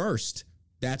me first.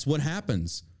 That's what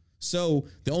happens. So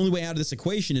the only way out of this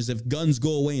equation is if guns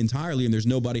go away entirely and there's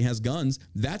nobody has guns.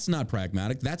 That's not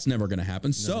pragmatic. That's never going to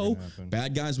happen.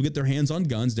 Bad guys will get their hands on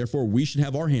guns. Therefore, we should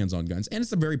have our hands on guns. And it's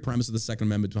the very premise of the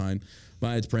Second Amendment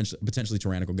by its potentially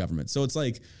tyrannical government. So it's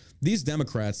like these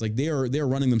Democrats, like they're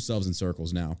running themselves in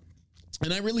circles now.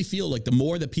 And I really feel like the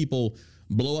more that people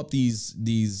blow up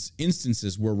these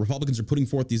instances where Republicans are putting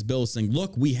forth these bills saying,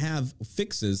 look, we have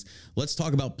fixes. Let's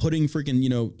talk about putting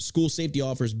freaking, school safety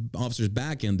officers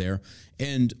back in there.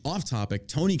 And off topic,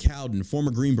 Tony Cowden,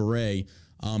 former Green Beret,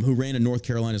 who ran in North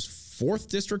Carolina's 4th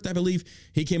district, I believe.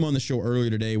 He came on the show earlier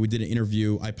today. We did an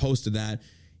interview. I posted that.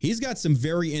 He's got some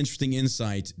very interesting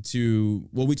insight to,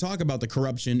 well, we talk about the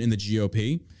corruption in the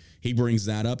GOP. He brings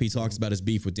that up. He talks about his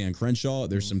beef with Dan Crenshaw.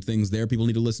 There's some things there people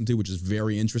need to listen to, which is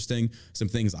very interesting. Some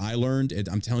things I learned.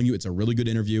 I'm telling you, it's a really good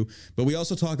interview. But we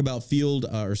also talk about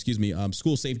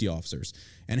school safety officers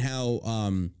and how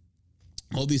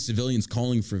all these civilians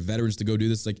calling for veterans to go do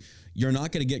this. Like, you're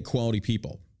not going to get quality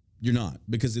people. You're not,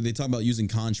 because they talk about using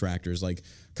contractors, like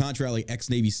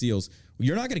ex-Navy SEALs.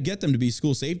 You're not going to get them to be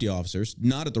school safety officers,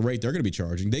 not at the rate they're going to be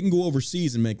charging. They can go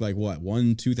overseas and make like what,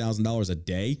 $1,000-$2,000 a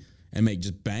day and make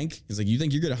just bank. It's like, you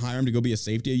think you're going to hire them to go be a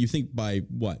safety? You think by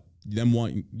what?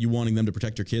 Wanting them to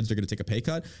protect your kids, they're going to take a pay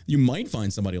cut? You might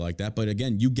find somebody like that, but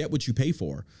again, you get what you pay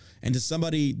for. And to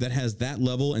somebody that has that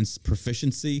level and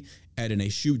proficiency at a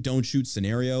shoot, don't shoot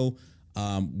scenario,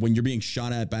 when you're being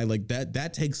shot at by like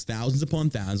that takes thousands upon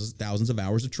thousands of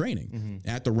hours of training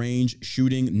at the range,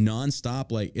 shooting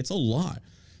nonstop. Like, it's a lot.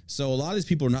 So a lot of these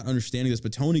people are not understanding this,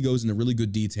 but Tony goes into really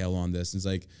good detail on this. It's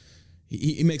like,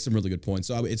 he makes some really good points.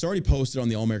 So it's already posted on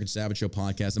the All American Savage Show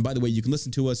podcast. And by the way, you can listen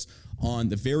to us on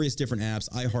the various different apps,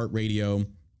 iHeartRadio.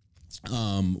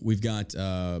 We've got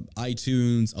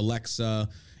iTunes, Alexa,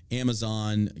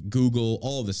 Amazon, Google,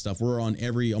 all of this stuff. We're on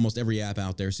almost every app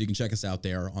out there, so you can check us out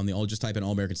there just type in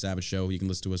All American Savage Show. You can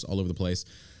listen to us all over the place.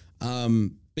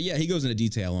 But yeah, he goes into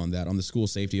detail on that, on the school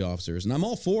safety officers, and I'm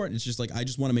all for it. It's just like, I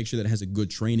just want to make sure that it has a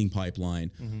good training pipeline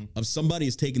of somebody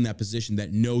is taking that position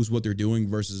that knows what they're doing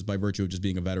versus by virtue of just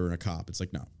being a veteran or a cop. It's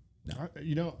like, no.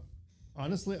 You know,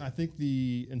 honestly, I think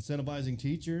the incentivizing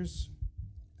teachers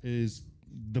is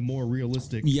the more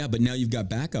realistic. Yeah, but now you've got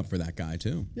backup for that guy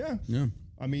too. Yeah.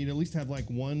 I mean, at least have like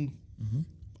one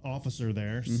officer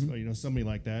there, so, you know, somebody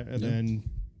like that, and then,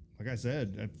 like I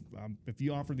said, if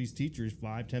you offer these teachers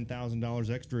 $5,000-$10,000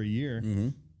 extra a year,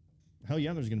 hell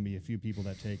yeah, there's going to be a few people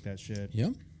that take that shit.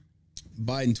 Yep.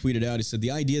 Biden tweeted out, he said,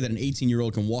 the idea that an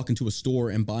 18-year-old can walk into a store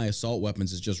and buy assault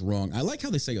weapons is just wrong. I like how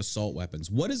they say assault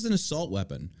weapons. What is an assault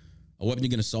weapon? A weapon you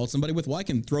can assault somebody with? Well, I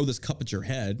can throw this cup at your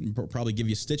head and probably give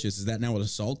you stitches. Is that now an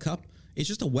assault cup? It's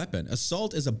just a weapon.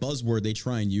 Assault is a buzzword they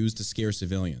try and use to scare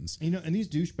civilians. You know, and these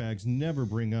douchebags never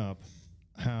bring up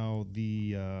how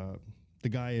the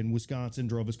guy in Wisconsin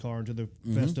drove his car into the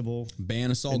festival.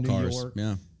 Ban assault cars.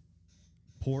 York,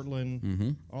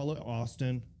 Portland, all of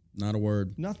Austin. Not a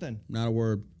word. Nothing. Not a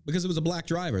word. Because it was a black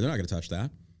driver. They're not going to touch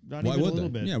that. Not Why even would a little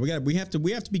they? Bit. Yeah, we have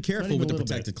to be careful with the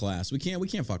protected class. We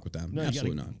can't fuck with them. No,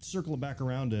 absolutely not. Circle it back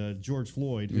around to George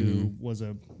Floyd, who was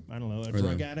a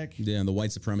drug addict. Yeah, and the white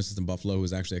supremacist in Buffalo who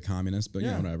was actually a communist. But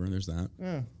yeah, whatever. There's that.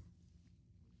 Yeah.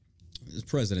 This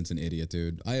president's an idiot,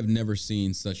 dude. I have never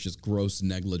seen such just gross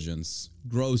negligence.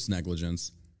 Gross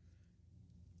negligence.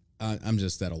 I'm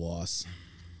just at a loss.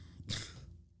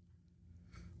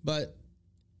 But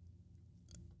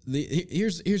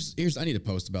here's I need to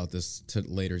post about this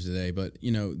later today, but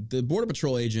you know, the Border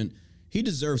Patrol agent, he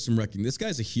deserves some recognition. This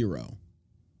guy's a hero.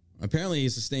 Apparently he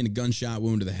sustained a gunshot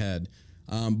wound to the head.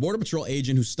 Border Patrol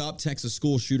agent who stopped Texas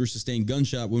school shooter sustained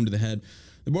gunshot wound to the head.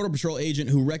 The Border Patrol agent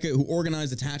who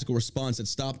organized the tactical response that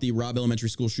stopped the Robb Elementary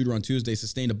School shooter on Tuesday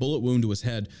sustained a bullet wound to his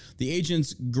head. The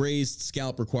agent's grazed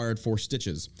scalp required 4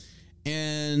 stitches.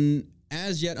 And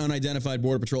as yet unidentified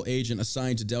Border Patrol agent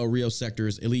assigned to Del Rio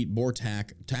Sector's elite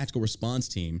BORTAC tactical response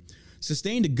team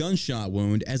sustained a gunshot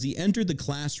wound as he entered the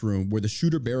classroom where the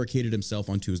shooter barricaded himself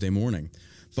on Tuesday morning.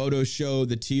 Photos show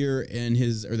the tear in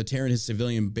his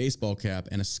civilian baseball cap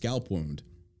and a scalp wound.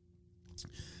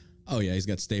 Oh yeah, he's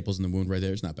got staples in the wound right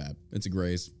there. It's not bad. It's a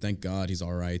graze. Thank God he's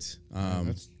all right.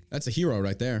 That's a hero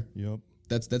right there. Yep.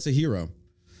 That's a hero.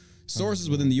 Sources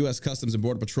within the U.S. Customs and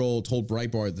Border Patrol told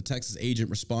Breitbart the Texas agent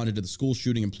responded to the school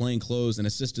shooting in plain clothes and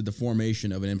assisted the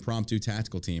formation of an impromptu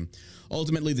tactical team.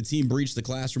 Ultimately, the team breached the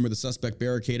classroom where the suspect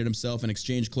barricaded himself and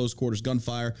exchanged close-quarters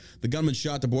gunfire. The gunman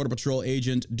shot the Border Patrol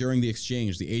agent during the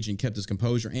exchange. The agent kept his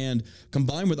composure and,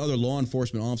 combined with other law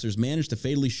enforcement officers, managed to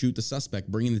fatally shoot the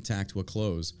suspect, bringing the attack to a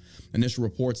close. Initial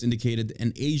reports indicated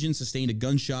an agent sustained a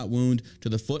gunshot wound to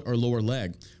the foot or lower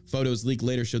leg. Photos leaked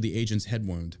later showed the agent's head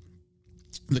wound.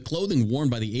 The clothing worn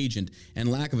by the agent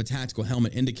and lack of a tactical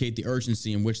helmet indicate the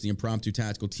urgency in which the impromptu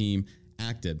tactical team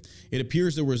acted. It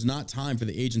appears there was not time for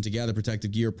the agent to gather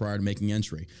protective gear prior to making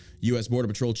entry. U.S. Border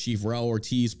Patrol Chief Raul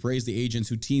Ortiz praised the agents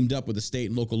who teamed up with the state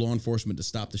and local law enforcement to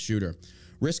stop the shooter.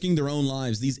 Risking their own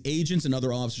lives, these agents and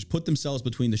other officers put themselves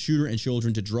between the shooter and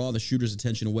children to draw the shooter's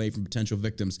attention away from potential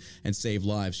victims and save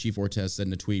lives, Chief Ortiz said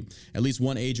in a tweet. At least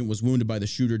one agent was wounded by the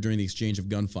shooter during the exchange of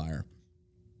gunfire.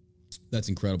 That's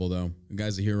incredible, though. The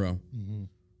guy's a hero.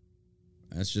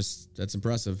 That's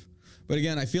impressive. But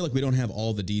again, I feel like we don't have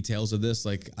all the details of this.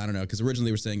 Like, I don't know, because originally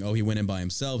they were saying, oh, he went in by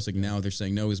himself. It's like now they're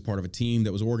saying, no, he's part of a team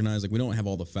that was organized. Like, we don't have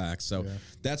all the facts. So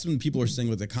that's when people are saying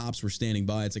that the cops were standing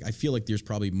by. It's like, I feel like there's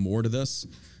probably more to this.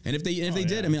 And if they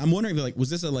did, I mean, I'm wondering, like, was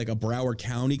this a Broward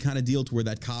County kind of deal to where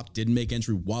that cop didn't make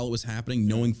entry while it was happening,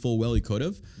 knowing full well he could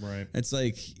have? Right. It's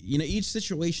like, you know, each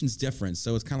situation's different.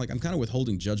 So it's kind of like, I'm kind of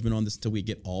withholding judgment on this until we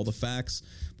get all the facts.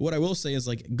 But what I will say is,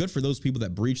 like, good for those people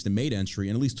that breached and made entry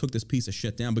and at least took this piece of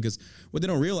shit down, because What they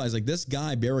don't realize, like this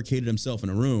guy barricaded himself in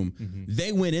a room.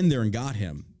 They went in there and got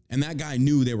him. And that guy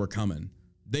knew they were coming.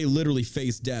 They literally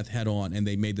faced death head on and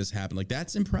they made this happen. Like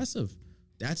that's impressive.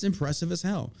 That's impressive as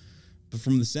hell. But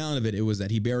from the sound of it, it was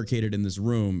that he barricaded in this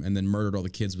room and then murdered all the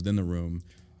kids within the room.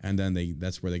 And then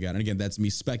that's where they got it. And again, that's me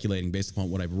speculating based upon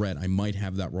what I've read. I might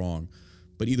have that wrong.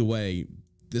 But either way,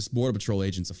 this Border Patrol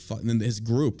agent's and then his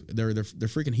group, they're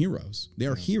freaking heroes. They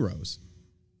are heroes.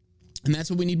 And that's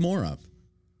what we need more of.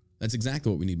 That's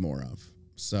exactly what we need more of.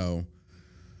 So,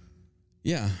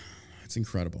 yeah, it's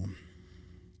incredible.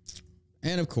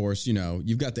 And of course, you know,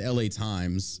 you've got the LA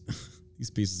Times. These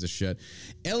pieces of shit.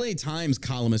 LA Times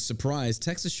columnist surprised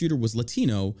Texas shooter was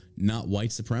Latino, not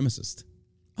white supremacist.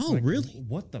 Oh, like, really?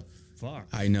 What the fuck?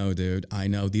 I know, dude. I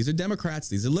know. These are Democrats.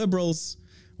 These are liberals.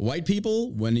 White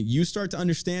people, when you start to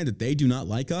understand that they do not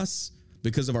like us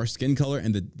because of our skin color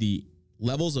and the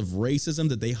levels of racism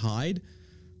that they hide,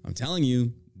 I'm telling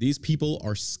you, these people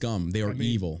are scum. They are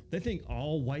evil. They think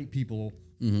all white people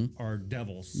are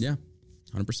devils. Yeah,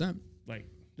 100%. Like,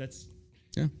 that's...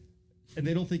 Yeah. And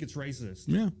they don't think it's racist.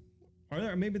 Yeah.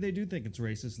 Or maybe they do think it's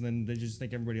racist, and then they just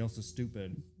think everybody else is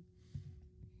stupid.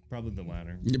 Probably the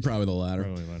latter. Probably the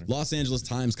latter. Los Angeles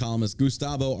Times columnist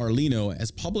Gustavo Arlino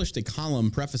has published a column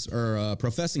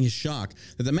professing his shock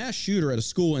that the mass shooter at a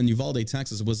school in Uvalde,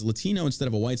 Texas, was Latino instead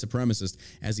of a white supremacist,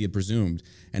 as he had presumed.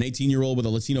 An 18-year-old with a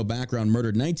Latino background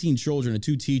murdered 19 children and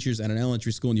 2 teachers at an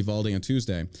elementary school in Uvalde on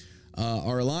Tuesday.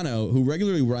 Arellano, who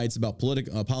regularly writes about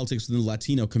politics within the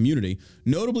Latino community,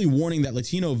 notably warning that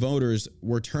Latino voters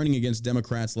were turning against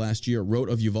Democrats last year, wrote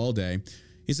of Uvalde.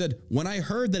 He said, "When I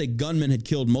heard that a gunman had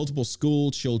killed multiple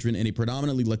school children in a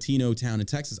predominantly Latino town in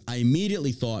Texas, I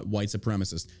immediately thought white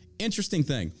supremacist." Interesting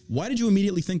thing. Why did you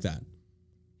immediately think that?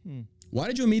 Why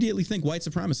did you immediately think white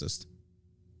supremacist?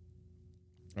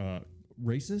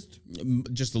 Racist?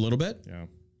 Just a little bit? Yeah.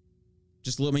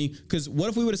 Just let me, because what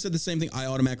if we would have said the same thing? I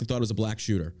automatically thought it was a black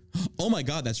shooter. Oh my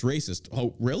God, that's racist.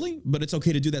 Oh, really? But it's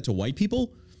okay to do that to white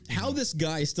people? How this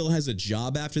guy still has a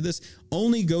job after this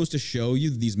only goes to show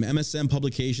you that these MSM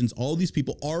publications, all these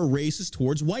people are racist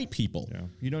towards white people. Yeah.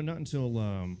 You know, not until,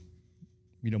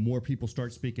 more people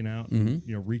start speaking out, and,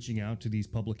 reaching out to these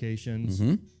publications.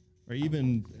 Or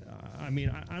even,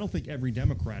 I don't think every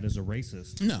Democrat is a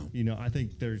racist. No. You know, I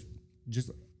think there's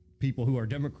just people who are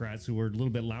Democrats who are a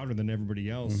little bit louder than everybody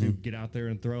else who get out there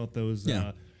and throw out those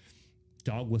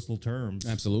dog whistle terms.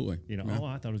 Absolutely. Oh,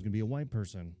 I thought it was going to be a white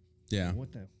person. Yeah.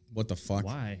 What the fuck?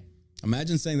 Why?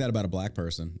 Imagine saying that about a black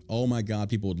person. Oh my God,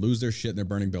 people would lose their shit and they're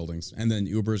burning buildings. And then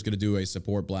Uber is going to do a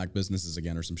support black businesses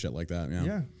again or some shit like that.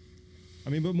 Yeah.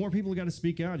 But more people got to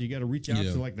speak out. You got to reach out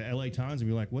to like the LA Times and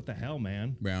be like, what the hell,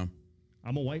 man? Yeah.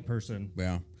 I'm a white person.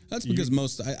 Yeah. That's because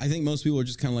I think most people are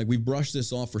just kind of like, we've brushed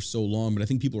this off for so long, but I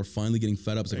think people are finally getting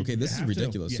fed up. It's like, okay, this is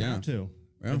ridiculous. You have to.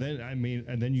 Yeah.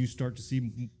 And then you start to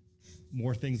see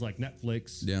more things like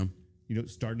Netflix. Yeah.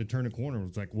 Starting to turn a corner.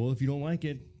 It's like, well, if you don't like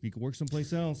it, you can work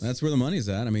someplace else. That's where the money's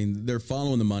at. I mean, they're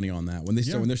following the money on that. When they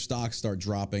when their stocks start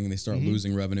dropping and they start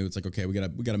losing revenue, it's like, okay, we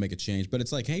gotta make a change. But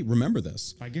it's like, hey, remember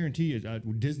this. I guarantee you,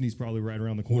 Disney's probably right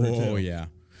around the corner too. Oh yeah.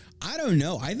 I don't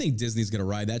know. I think Disney's gonna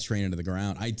ride that train into the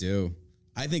ground. I do.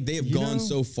 I think they have gone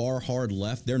so far hard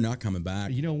left, they're not coming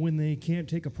back. When they can't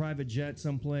take a private jet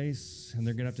someplace and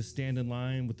they're gonna have to stand in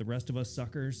line with the rest of us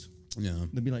suckers. Yeah.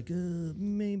 They'll be like,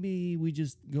 maybe we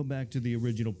just go back to the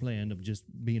original plan of just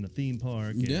being a theme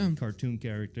park and cartoon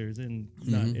characters and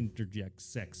not interject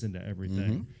sex into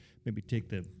everything. Maybe take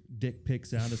the dick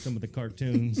pics out of some of the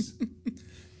cartoons.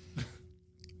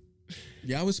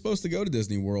 Yeah, I was supposed to go to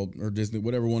Disney World or Disney,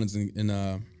 whatever one is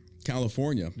in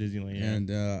California. Disneyland, yeah.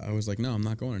 And I was like, no, I'm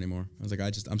not going anymore. I was like,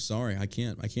 I'm sorry. I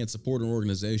can't support an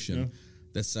organization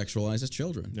that sexualizes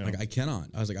children. No. Like, I cannot.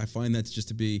 I was like, I find that's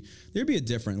just there'd be a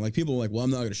different, like, people are like, well, I'm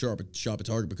not going to shop at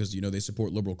Target because, they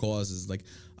support liberal causes. Like,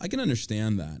 I can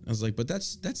understand that. I was like, but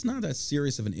that's not that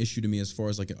serious of an issue to me as far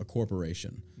as, like, a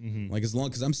corporation. Like,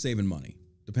 because I'm saving money,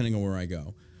 depending on where I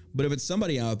go. But if it's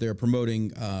somebody out there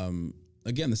promoting,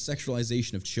 again, the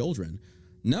sexualization of children,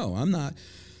 no, I'm not.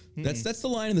 That's the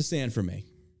line in the sand for me.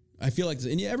 I feel like,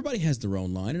 and everybody has their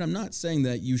own line, and I'm not saying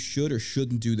that you should or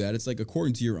shouldn't do that. It's like,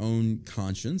 according to your own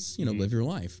conscience, live your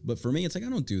life. But for me, it's like,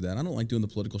 I don't do that. I don't like doing the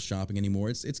political shopping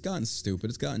anymore. It's gotten stupid.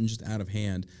 It's gotten just out of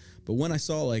hand. But when I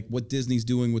saw, like, what Disney's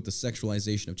doing with the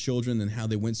sexualization of children and how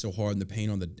they went so hard in the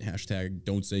paint on the hashtag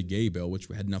Don't Say Gay bill, which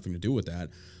had nothing to do with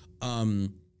that,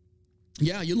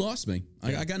 yeah, you lost me.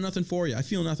 I got nothing for you. I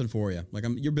feel nothing for you. Like,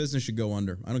 your business should go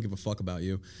under. I don't give a fuck about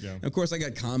you. Yeah. And of course, I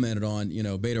got commented on,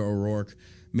 Beto O'Rourke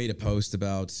made a post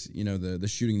about, you know, the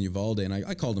shooting in Uvalde, and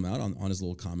I called him out on his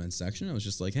little comment section. I was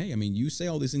just like, hey, I mean, you say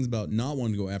all these things about not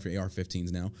wanting to go after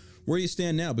AR-15s now. Where do you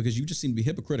stand now? Because you just seem to be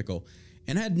hypocritical.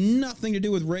 And had nothing to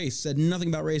do with race, said nothing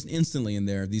about race instantly in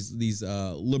there. These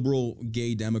liberal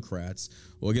gay Democrats.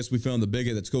 Well, I guess we found the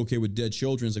bigot that's okay with dead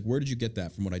children. It's like, where did you get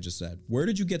that from what I just said? Where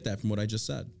did you get that from what I just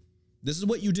said? This is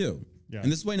what you do. Yeah.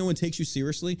 And this is why no one takes you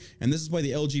seriously. And this is why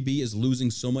the LGB is losing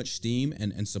so much steam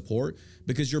and support,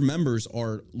 because your members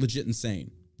are legit insane.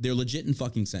 They're legit and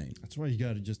fucking sane. That's why you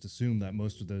got to just assume that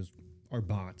most of those are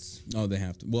bots. Oh, they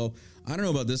have to. Well, I don't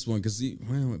know about this one because,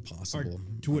 well, impossible. Our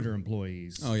Twitter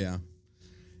employees. Oh, yeah.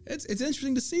 It's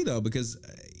interesting to see, though, because,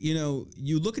 you know,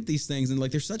 you look at these things and,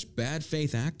 like, they're such bad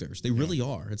faith actors. They really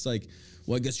are. It's like,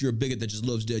 well, I guess you're a bigot that just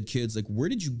loves dead kids. Like, where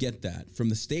did you get that? From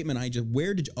the statement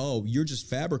you're just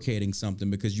fabricating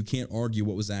something because you can't argue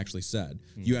what was actually said.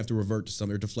 You have to revert to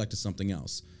something or deflect to something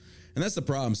else. And that's the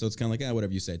problem. So it's kind of like,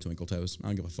 whatever you say, Twinkle Toes. I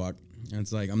don't give a fuck. And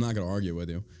it's like, I'm not going to argue with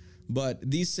you. But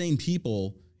these same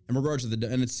people, in regards to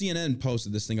and CNN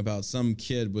posted this thing about some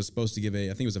kid was supposed to give I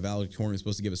think it was a valedictorian, was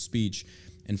supposed to give a speech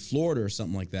in Florida or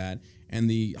something like that. And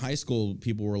the high school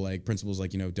people were like, principals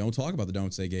like, you know, don't talk about the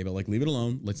don't say gay, but like, leave it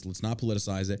alone. Let's not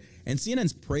politicize it. And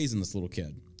CNN's praising this little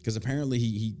kid because apparently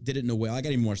he did it in a way. I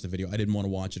didn't even watch the video. I didn't want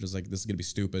to watch it. I was like, this is going to be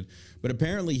stupid. But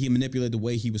apparently he manipulated the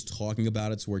way he was talking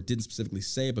about it, so where it didn't specifically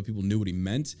say it, but people knew what he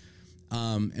meant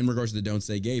in regards to the don't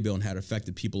say gay bill and how it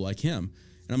affected people like him.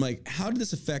 And I'm like, how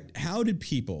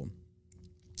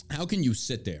can you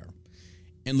sit there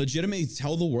and legitimately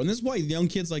tell the world? And this is why young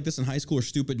kids like this in high school are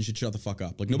stupid and should shut the fuck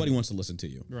up. Like, nobody wants to listen to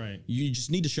you. Right. You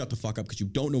just need to shut the fuck up because you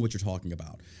don't know what you're talking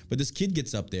about. But this kid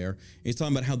gets up there and he's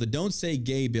talking about how the don't say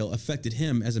gay bill affected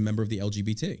him as a member of the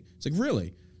LGBT. It's like,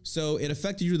 really? So it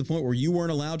affected you to the point where you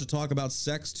weren't allowed to talk about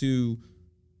sex to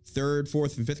 3rd,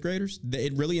 4th, and 5th graders?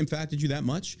 It really impacted you that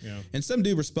much? Yeah. And some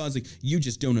dude responds like, you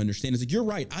just don't understand. It's like, you're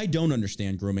right. I don't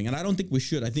understand grooming, and I don't think we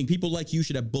should. I think people like you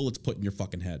should have bullets put in your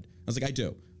fucking head. I was like, I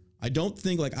do. I don't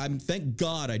think thank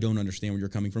God I don't understand where you're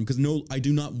coming from, because no, I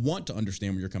do not want to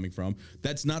understand where you're coming from.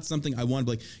 That's not something I want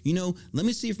to be like, you know, let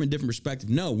me see it from a different perspective.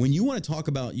 No, when you want to talk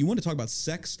about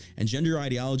sex and gender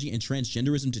ideology and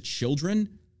transgenderism to children,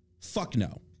 fuck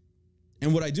no.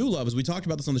 And what I do love is, we talked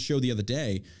about this on the show the other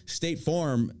day, State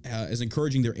Farm is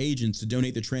encouraging their agents to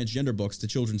donate their transgender books to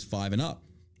children's 5 and up.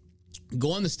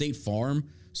 Go on the State Farm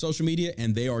social media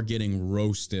and they are getting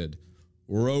roasted.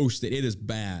 Roasted. It is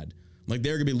bad. Like,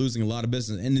 they're going to be losing a lot of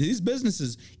business. And these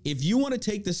businesses, if you want to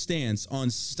take the stance on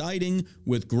siding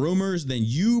with groomers, then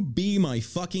you be my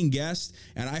fucking guest,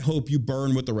 and I hope you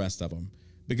burn with the rest of them.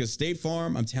 Because State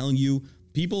Farm, I'm telling you,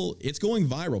 people, it's going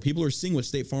viral. People are seeing what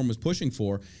State Farm was pushing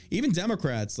for. Even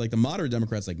Democrats, like the moderate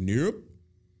Democrats, like, nope.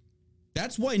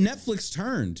 That's why Netflix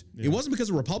turned. Yeah. It wasn't because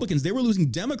of Republicans. They were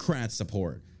losing Democrat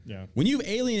support. Yeah. When you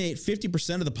alienate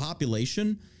 50% of the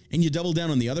population and you double down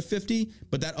on the other 50,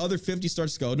 but that other 50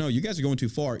 starts to go, no, you guys are going too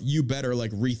far. You better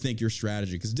like rethink your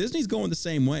strategy, because Disney's going the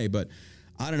same way. But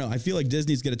I don't know. I feel like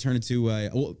Disney's going to turn into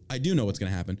well, I do know what's going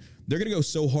to happen. They're going to go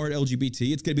so hard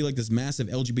LGBT. It's going to be like this massive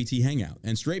LGBT hangout.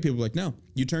 And straight people are like, no,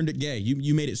 you turned it gay.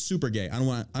 You made it super gay. I don't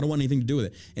want anything to do with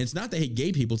it. And it's not they hate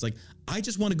gay people. It's like, I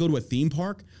just want to go to a theme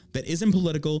park that isn't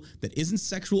political, that isn't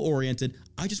sexual oriented.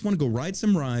 I just want to go ride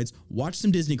some rides, watch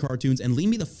some Disney cartoons, and leave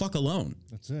me the fuck alone.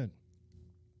 That's it.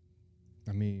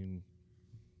 I mean,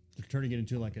 they're turning it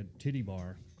into like a titty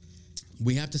bar.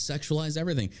 We have to sexualize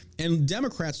everything. And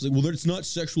Democrats are like, well, it's not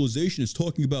sexualization. It's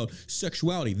talking about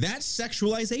sexuality. That's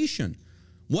sexualization.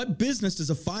 What business does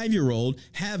a 5-year-old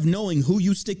have knowing who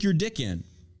you stick your dick in?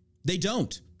 They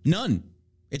don't. None.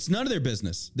 It's none of their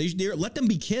business. They let them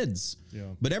be kids. Yeah.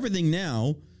 But everything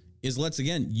now is, let's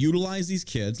again utilize these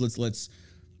kids. Let's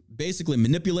basically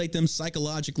manipulate them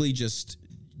psychologically, just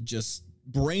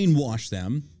brainwash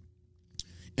them.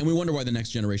 And we wonder why the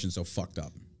next generation is so fucked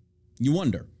up. You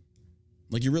wonder.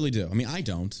 Like, you really do. I mean, I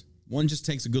don't. One just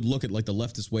takes a good look at like the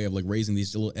leftist way of like raising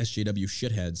these little SJW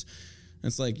shitheads. And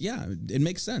it's like, yeah, it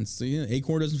makes sense. So, yeah,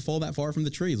 acorn doesn't fall that far from the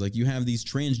trees. Like, you have these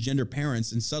transgender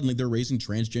parents and suddenly they're raising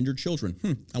transgender children.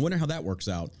 I wonder how that works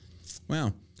out.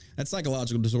 Wow. That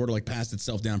psychological disorder like passed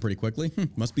itself down pretty quickly.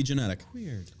 Must be genetic.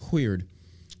 Weird.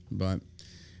 But...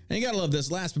 and you gotta love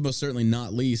this. Last but most certainly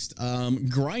not least,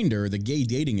 Grindr, the gay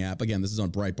dating app. Again, this is on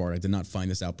Breitbart. I did not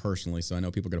find this out personally, so I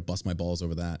know people are gonna bust my balls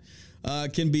over that.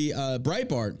 Can be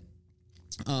Breitbart.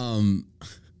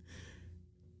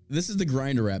 This is the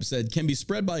Grindr app. Said can be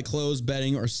spread by clothes,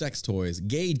 bedding, or sex toys.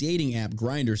 Gay dating app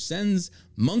Grindr sends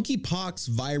monkeypox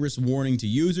virus warning to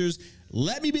users.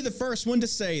 Let me be the first one to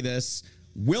say this.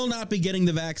 will not be getting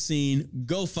the vaccine.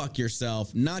 Go fuck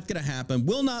yourself. Not going to happen.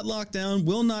 Will not lock down.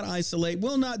 Will not isolate.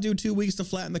 Will not do 2 weeks to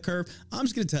flatten the curve. I'm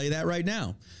just going to tell you that right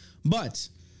now. But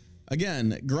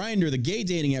again, Grindr, the gay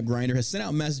dating app Grindr, has sent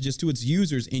out messages to its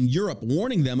users in Europe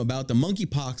warning them about the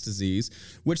monkeypox disease,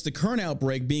 which the current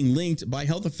outbreak being linked by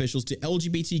health officials to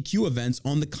LGBTQ events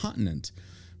on the continent.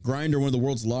 Grindr, one of the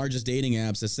world's largest dating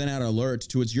apps, has sent out an alert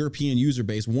to its European user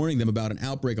base warning them about an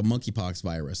outbreak of monkeypox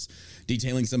virus,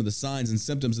 detailing some of the signs and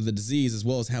symptoms of the disease, as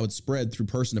well as how it's spread through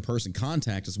person-to-person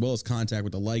contact, as well as contact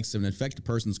with the likes of an infected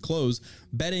person's clothes,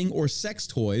 bedding, or sex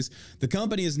toys. The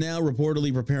company is now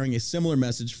reportedly preparing a similar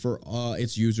message for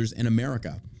its users in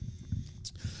America.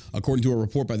 According to a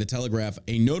report by The Telegraph,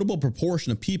 a notable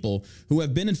proportion of people who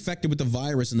have been infected with the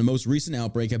virus in the most recent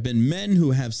outbreak have been men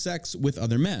who have sex with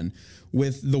other men,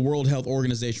 with the World Health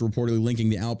Organization reportedly linking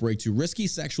the outbreak to risky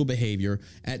sexual behavior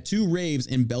at 2 raves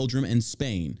in Belgium and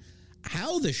Spain.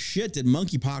 How the shit did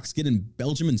monkeypox get in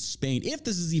Belgium and Spain, if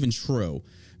this is even true?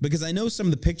 Because I know some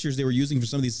of the pictures they were using for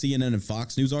some of these CNN and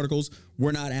Fox News articles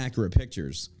were not accurate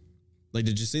pictures. Like,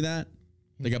 did you see that?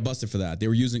 They got busted for that. They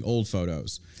were using old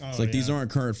photos. It's like, these aren't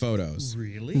current photos.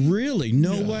 Really? Really?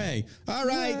 No way. All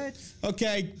right. What?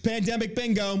 Okay. Pandemic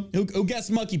bingo. Who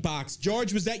guessed monkeypox?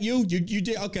 George, was that you? You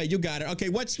did? Okay, you got it. Okay,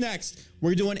 what's next?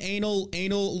 We're doing anal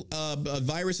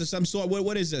virus of some sort.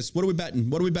 What is this? What are we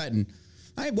betting?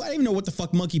 I didn't even know what the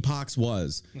fuck monkeypox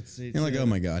was. Let's see. You're like, oh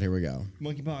my God, here we go.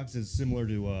 Monkeypox is similar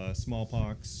to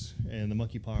smallpox, and the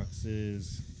monkeypox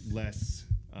is less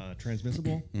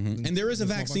transmissible. Mm-hmm. And there is a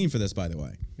vaccine for this, by the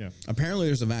way. Yeah. Apparently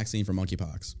there's a vaccine for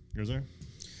monkeypox. Is there?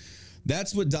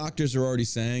 That's what doctors are already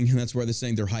saying, and that's why they're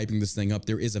saying they're hyping this thing up.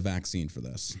 There is a vaccine for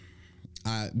this.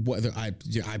 I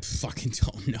fucking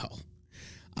don't know.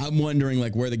 I'm wondering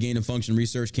like where the gain of function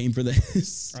research came for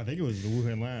this. I think it was the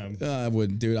Wuhan lab.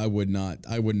 I would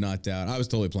not doubt. I was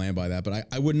totally playing by that, but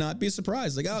I would not be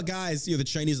surprised. Like, oh guys, the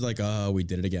Chinese are like, oh, we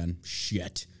did it again.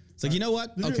 Shit. It's like, you know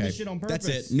what? Okay, shit on purpose.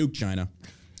 that's it. Nuke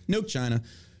China.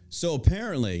 So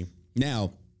apparently,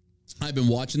 now, I've been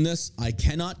watching this. I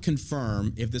cannot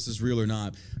confirm if this is real or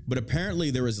not, but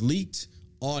apparently there is leaked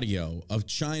audio of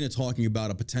China talking about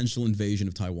a potential invasion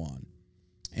of Taiwan.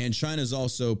 And China's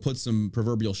also put some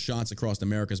proverbial shots across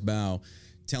America's bow,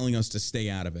 telling us to stay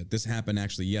out of it. This happened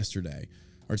actually yesterday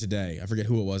or today. I forget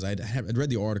who it was. I'd read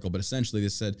the article, but essentially they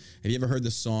said, have you ever heard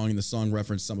this song? And the song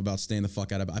referenced something about staying the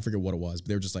fuck out of it. I forget what it was, but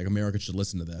they were just like, America should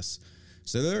listen to this.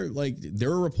 So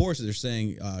there are reports that they're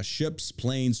saying ships,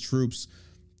 planes, troops,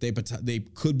 they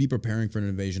could be preparing for an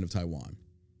invasion of Taiwan.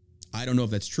 I don't know if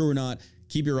that's true or not.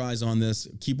 Keep your eyes on this.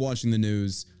 Keep watching the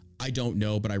news. I don't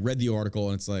know, but I read the article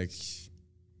and it's like,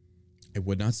 it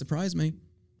would not surprise me.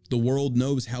 The world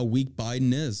knows how weak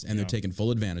Biden is, and they're taking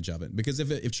full advantage of it. Because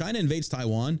if China invades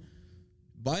Taiwan,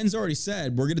 Biden's already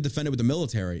said, we're going to defend it with the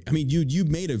military. I mean, you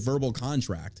made a verbal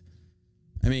contract.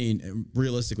 I mean,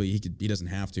 realistically, he doesn't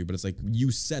have to, but it's like,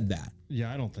 you said that.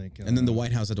 Yeah, I don't think. And then the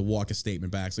White House had to walk a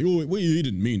statement back. It's like, oh, wait, he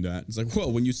didn't mean that. It's like,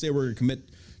 well, when you say we're going to commit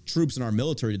troops in our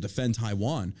military to defend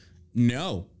Taiwan,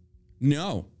 no.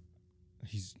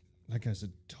 He's, that guy's a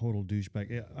total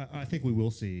douchebag. Yeah, I think we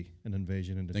will see an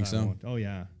invasion into Think Taiwan. So? Oh,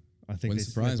 yeah. I think they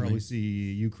probably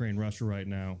see Ukraine, Russia right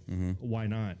now. Mm-hmm. Why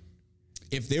not?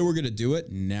 If they were going to do it,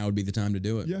 now would be the time to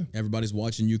do it. Yeah. Everybody's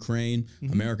watching Ukraine.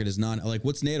 Mm-hmm. America does not. Like,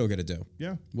 what's NATO going to do?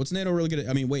 Yeah. What's NATO really going to...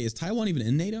 I mean, wait, is Taiwan even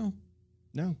in NATO?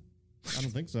 No. I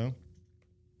don't think so.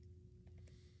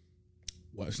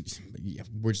 Well, yeah,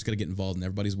 we're just going to get involved in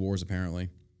everybody's wars, apparently.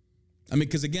 I mean,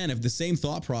 because again, if the same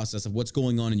thought process of what's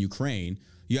going on in Ukraine,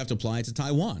 you have to apply it to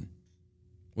Taiwan.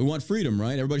 We want freedom,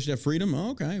 right? Everybody should have freedom.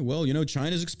 Oh, okay. Well,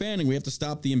 China's expanding. We have to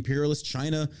stop the imperialist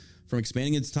China from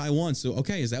expanding into Taiwan. So,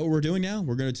 okay, is that what we're doing now?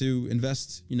 We're going to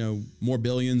invest, more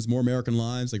billions, more American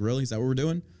lives. Like, really? Is that what we're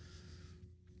doing?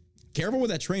 Careful with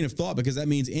that train of thought, because that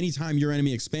means anytime your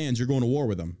enemy expands, you're going to war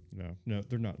with them. No,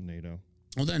 they're not in NATO.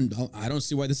 Well, then I don't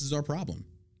see why this is our problem.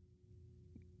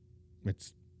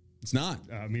 It's not.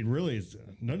 I mean, really, it's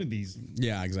none of these.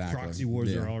 Yeah, exactly. Proxy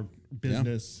wars are our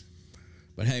business. Yeah.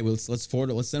 But hey, let's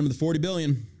send them the $40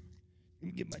 billion. Let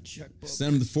me get my checkbook.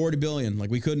 Send them the $40 billion. Like,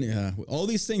 we couldn't. All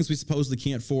these things we supposedly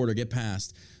can't afford or get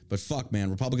past. But fuck, man,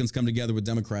 Republicans come together with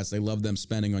Democrats. They love them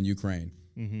spending on Ukraine.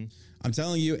 Mm-hmm. I'm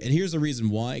telling you, and here's the reason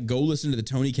why. Go listen to the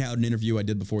Tony Cowden interview I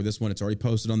did before this one. It's already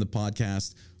posted on the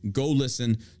podcast. Go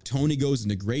listen. Tony goes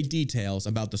into great details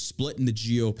about the split in the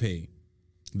GOP.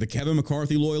 The Kevin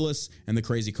McCarthy loyalists and the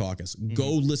Crazy Caucus. Mm-hmm.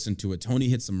 Go listen to it. Tony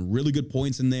hit some really good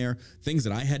points in there, things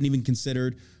that I hadn't even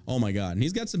considered. Oh my God. And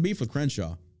he's got some beef with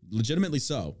Crenshaw. Legitimately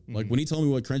so. Mm-hmm. Like, when he told me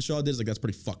what Crenshaw did, like, that's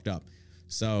pretty fucked up.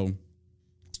 So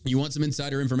you want some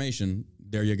insider information,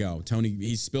 There you go. Tony,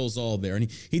 he spills all there.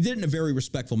 And he did it in a very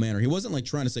respectful manner. He wasn't like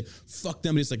trying to say, fuck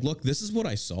them. But he's like, look, this is what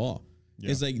I saw.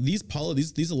 Yeah. It's like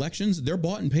these elections, they're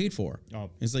bought and paid for.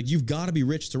 Oh. It's like, you've got to be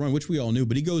rich to run, which we all knew.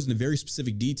 But he goes into very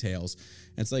specific details.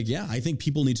 And it's like, yeah, I think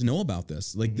people need to know about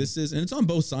this. Like this is, and it's on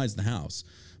both sides of the house.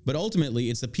 But ultimately,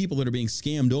 it's the people that are being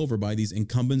scammed over by these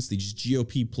incumbents, these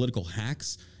GOP political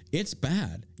hacks. It's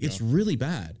bad. It's really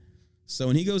bad. So,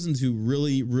 and he goes into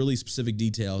really, really specific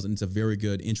details, and it's a very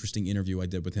good, interesting interview I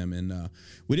did with him. And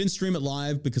we didn't stream it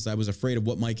live because I was afraid of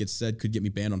what might get said could get me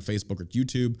banned on Facebook or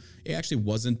YouTube. It actually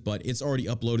wasn't, but it's already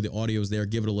uploaded. The audio's there.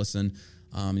 Give it a listen.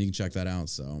 You can check that out.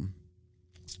 So,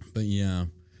 but yeah.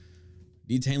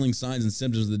 Detailing signs and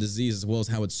symptoms of the disease, as well as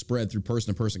how it's spread through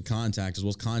person-to-person contact, as well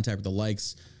as contact with the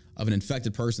likes of an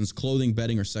infected person's clothing,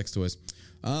 bedding, or sex toys.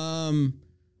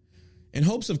 In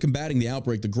hopes of combating the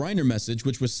outbreak, the Grindr message,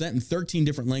 which was sent in 13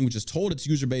 different languages, told its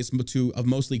user base of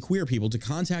mostly queer people to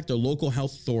contact their local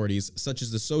health authorities, such as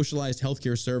the Socialized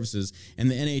Healthcare Services and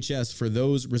the NHS for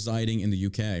those residing in the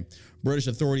UK. British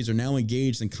authorities are now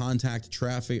engaged in contact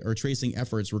tracing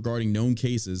efforts regarding known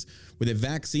cases, with a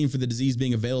vaccine for the disease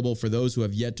being available for those who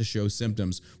have yet to show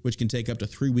symptoms, which can take up to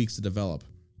 3 weeks to develop.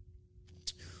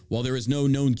 While there is no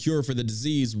known cure for the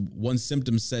disease, once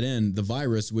symptoms set in, the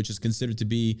virus, which is considered to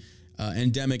be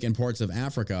endemic in parts of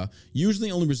Africa,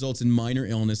 usually only results in minor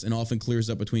illness and often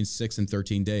clears up between 6 and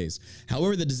 13 days.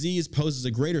 However, the disease poses a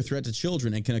greater threat to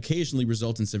children and can occasionally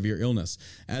result in severe illness.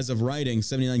 As of writing,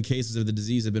 79 cases of the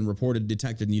disease have been reported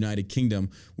detected in the United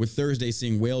Kingdom, with Thursday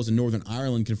seeing Wales and Northern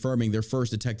Ireland confirming their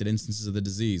first detected instances of the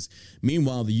disease.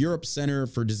 Meanwhile, the Europe Center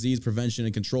for Disease Prevention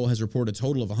and Control has reported a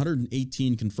total of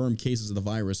 118 confirmed cases of the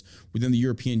virus within the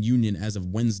European Union as of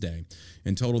Wednesday.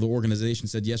 In total, the organization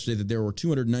said yesterday that there were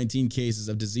 219 cases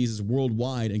of diseases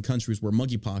worldwide in countries where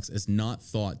monkeypox is not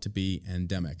thought to be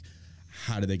endemic.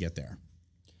 How did they get there?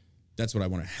 That's what I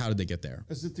wonder. How did they get there?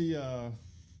 Is it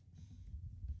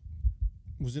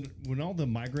was it when all the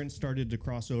migrants started to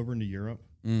cross over into Europe?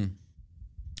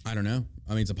 I don't know.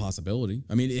 I mean, it's a possibility.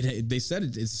 I mean, they said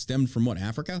it stemmed from what,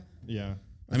 Africa? Yeah.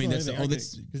 I mean, that's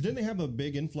because didn't they have a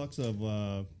big influx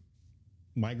of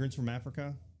migrants from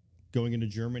Africa going into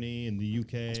Germany and the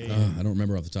UK? I don't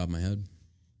remember off the top of my head.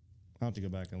 I'll have to go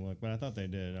back and look, but I thought they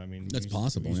did. I mean, that's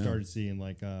possible. We started seeing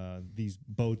like these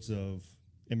boats of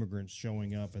immigrants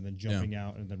showing up and then jumping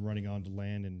out and then running onto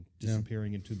land and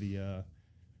disappearing into the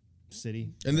city.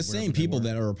 And the same people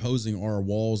that are opposing our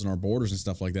walls and our borders and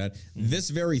stuff like that, this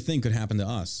very thing could happen to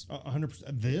us.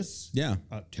 100%. This? Yeah.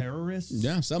 Terrorists?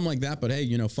 Yeah, something like that. But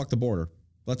hey, fuck the border.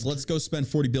 Let's go spend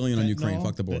 $40 billion on Ukraine.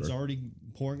 Fuck the border. It's already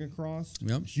pouring across.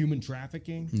 Yep. Human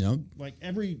trafficking. Yep. Like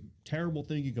every terrible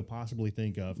thing you could possibly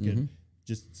think of could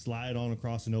just slide on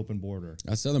across an open border.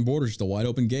 That southern border is just a wide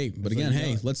open gate. But again,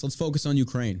 hey, let's focus on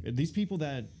Ukraine. These people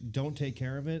that don't take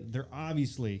care of it, they're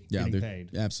obviously getting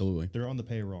paid. Absolutely. They're on the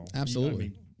payroll.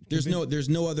 Absolutely. There's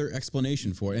no other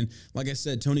explanation for it. And like I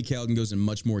said, Tony Cowden goes in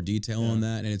much more detail on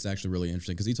that, and it's actually really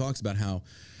interesting because he talks about how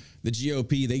the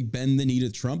GOP, they bend the knee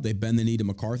to Trump, they bend the knee to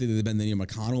McCarthy, they bend the knee to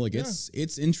McConnell. Like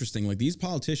it's interesting. Like these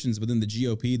politicians within the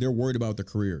GOP, they're worried about their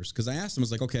careers. Because I asked them, I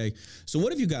was like, okay, so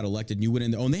what if you got elected and you went in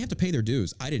there? Oh, and they have to pay their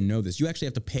dues. I didn't know this. You actually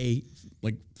have to pay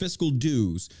like fiscal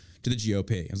dues to the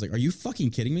GOP. I was like, are you fucking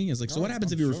kidding me? I was like, so what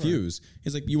happens if you refuse?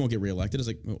 He's like, you won't get reelected. I was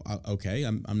like, well, okay,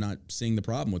 I'm not seeing the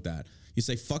problem with that. You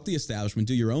say, fuck the establishment,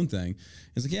 do your own thing.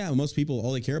 It's like, yeah, most people,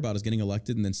 all they care about is getting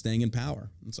elected and then staying in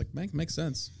power. It's like, makes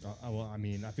sense. Well, I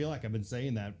mean, I feel like I've been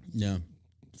saying that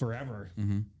forever.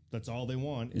 That's all they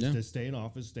want is to stay in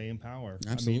office, stay in power.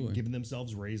 Absolutely. I mean, giving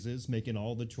themselves raises, making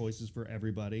all the choices for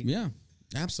everybody. Yeah,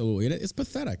 absolutely. It's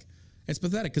pathetic. It's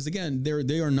pathetic because, again,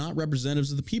 they are not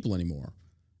representatives of the people anymore.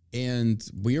 And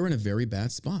we are in a very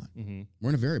bad spot. We're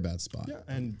in a very bad spot. Yeah,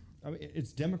 and I mean,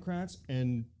 it's Democrats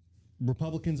and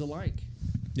Republicans alike.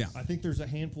 Yeah, I think there's a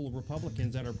handful of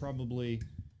Republicans that are probably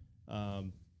are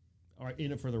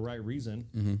in it for the right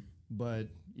reason, but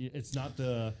it's not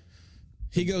the.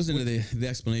 He goes into the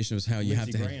explanation of how you have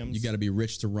to you got to be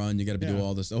rich to run. You got to be do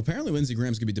all this. Oh, apparently, Lindsey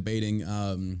Graham's going to be debating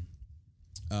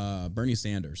Bernie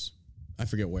Sanders. I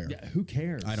forget where. Yeah, who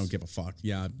cares? I don't give a fuck.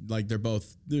 Yeah, like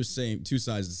they're same, two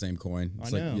sides of the same coin.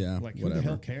 It's I know. Like, yeah, like who whatever. the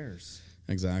hell cares?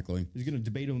 Exactly. He's going to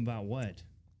debate him about what?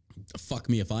 Fuck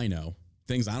me if I know.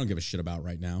 Things I don't give a shit about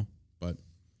right now. But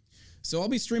so I'll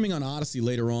be streaming on Odyssey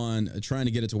later on, trying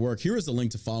to get it to work. Here is the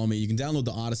link to follow me. You can download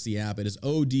the Odyssey app. It is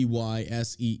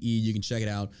ODYSEE. You can check it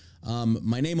out.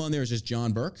 My name on there is just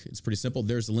John Burke. It's pretty simple.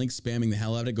 There's a link spamming the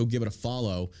hell out of it. Go give it a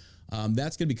follow.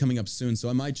 That's going to be coming up soon, so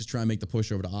I might just try and make the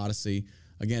push over to Odyssey.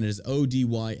 Again, it is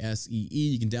ODYSEE.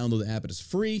 You can download the app. It is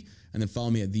free. And then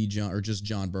follow me at just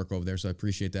John Burke over there. So I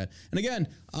appreciate that. And again,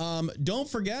 don't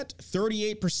forget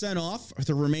 38% off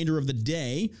the remainder of the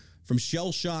day from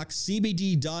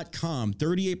shellshockcbd.com.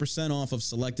 38% off of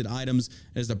selected items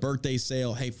as the birthday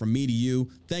sale. Hey, from me to you,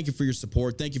 thank you for your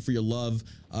support. Thank you for your love.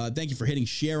 Thank you for hitting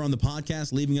share on the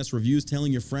podcast, leaving us reviews,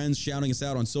 telling your friends, shouting us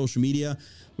out on social media.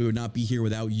 We would not be here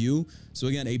without you. So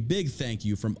again, a big thank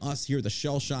you from us here at the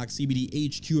Shell Shock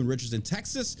CBD HQ in Richardson,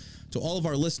 Texas, to all of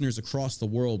our listeners across the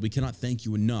world. We cannot thank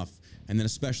you enough. And then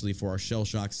especially for our Shell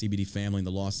Shock CBD family and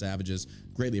the Lost Savages.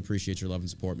 Greatly appreciate your love and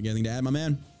support. You got anything to add, my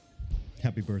man?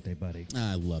 Happy birthday, buddy.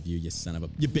 I love you, you son of a...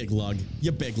 You big lug.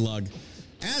 You big lug.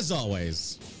 As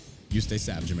always, you stay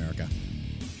savage, America.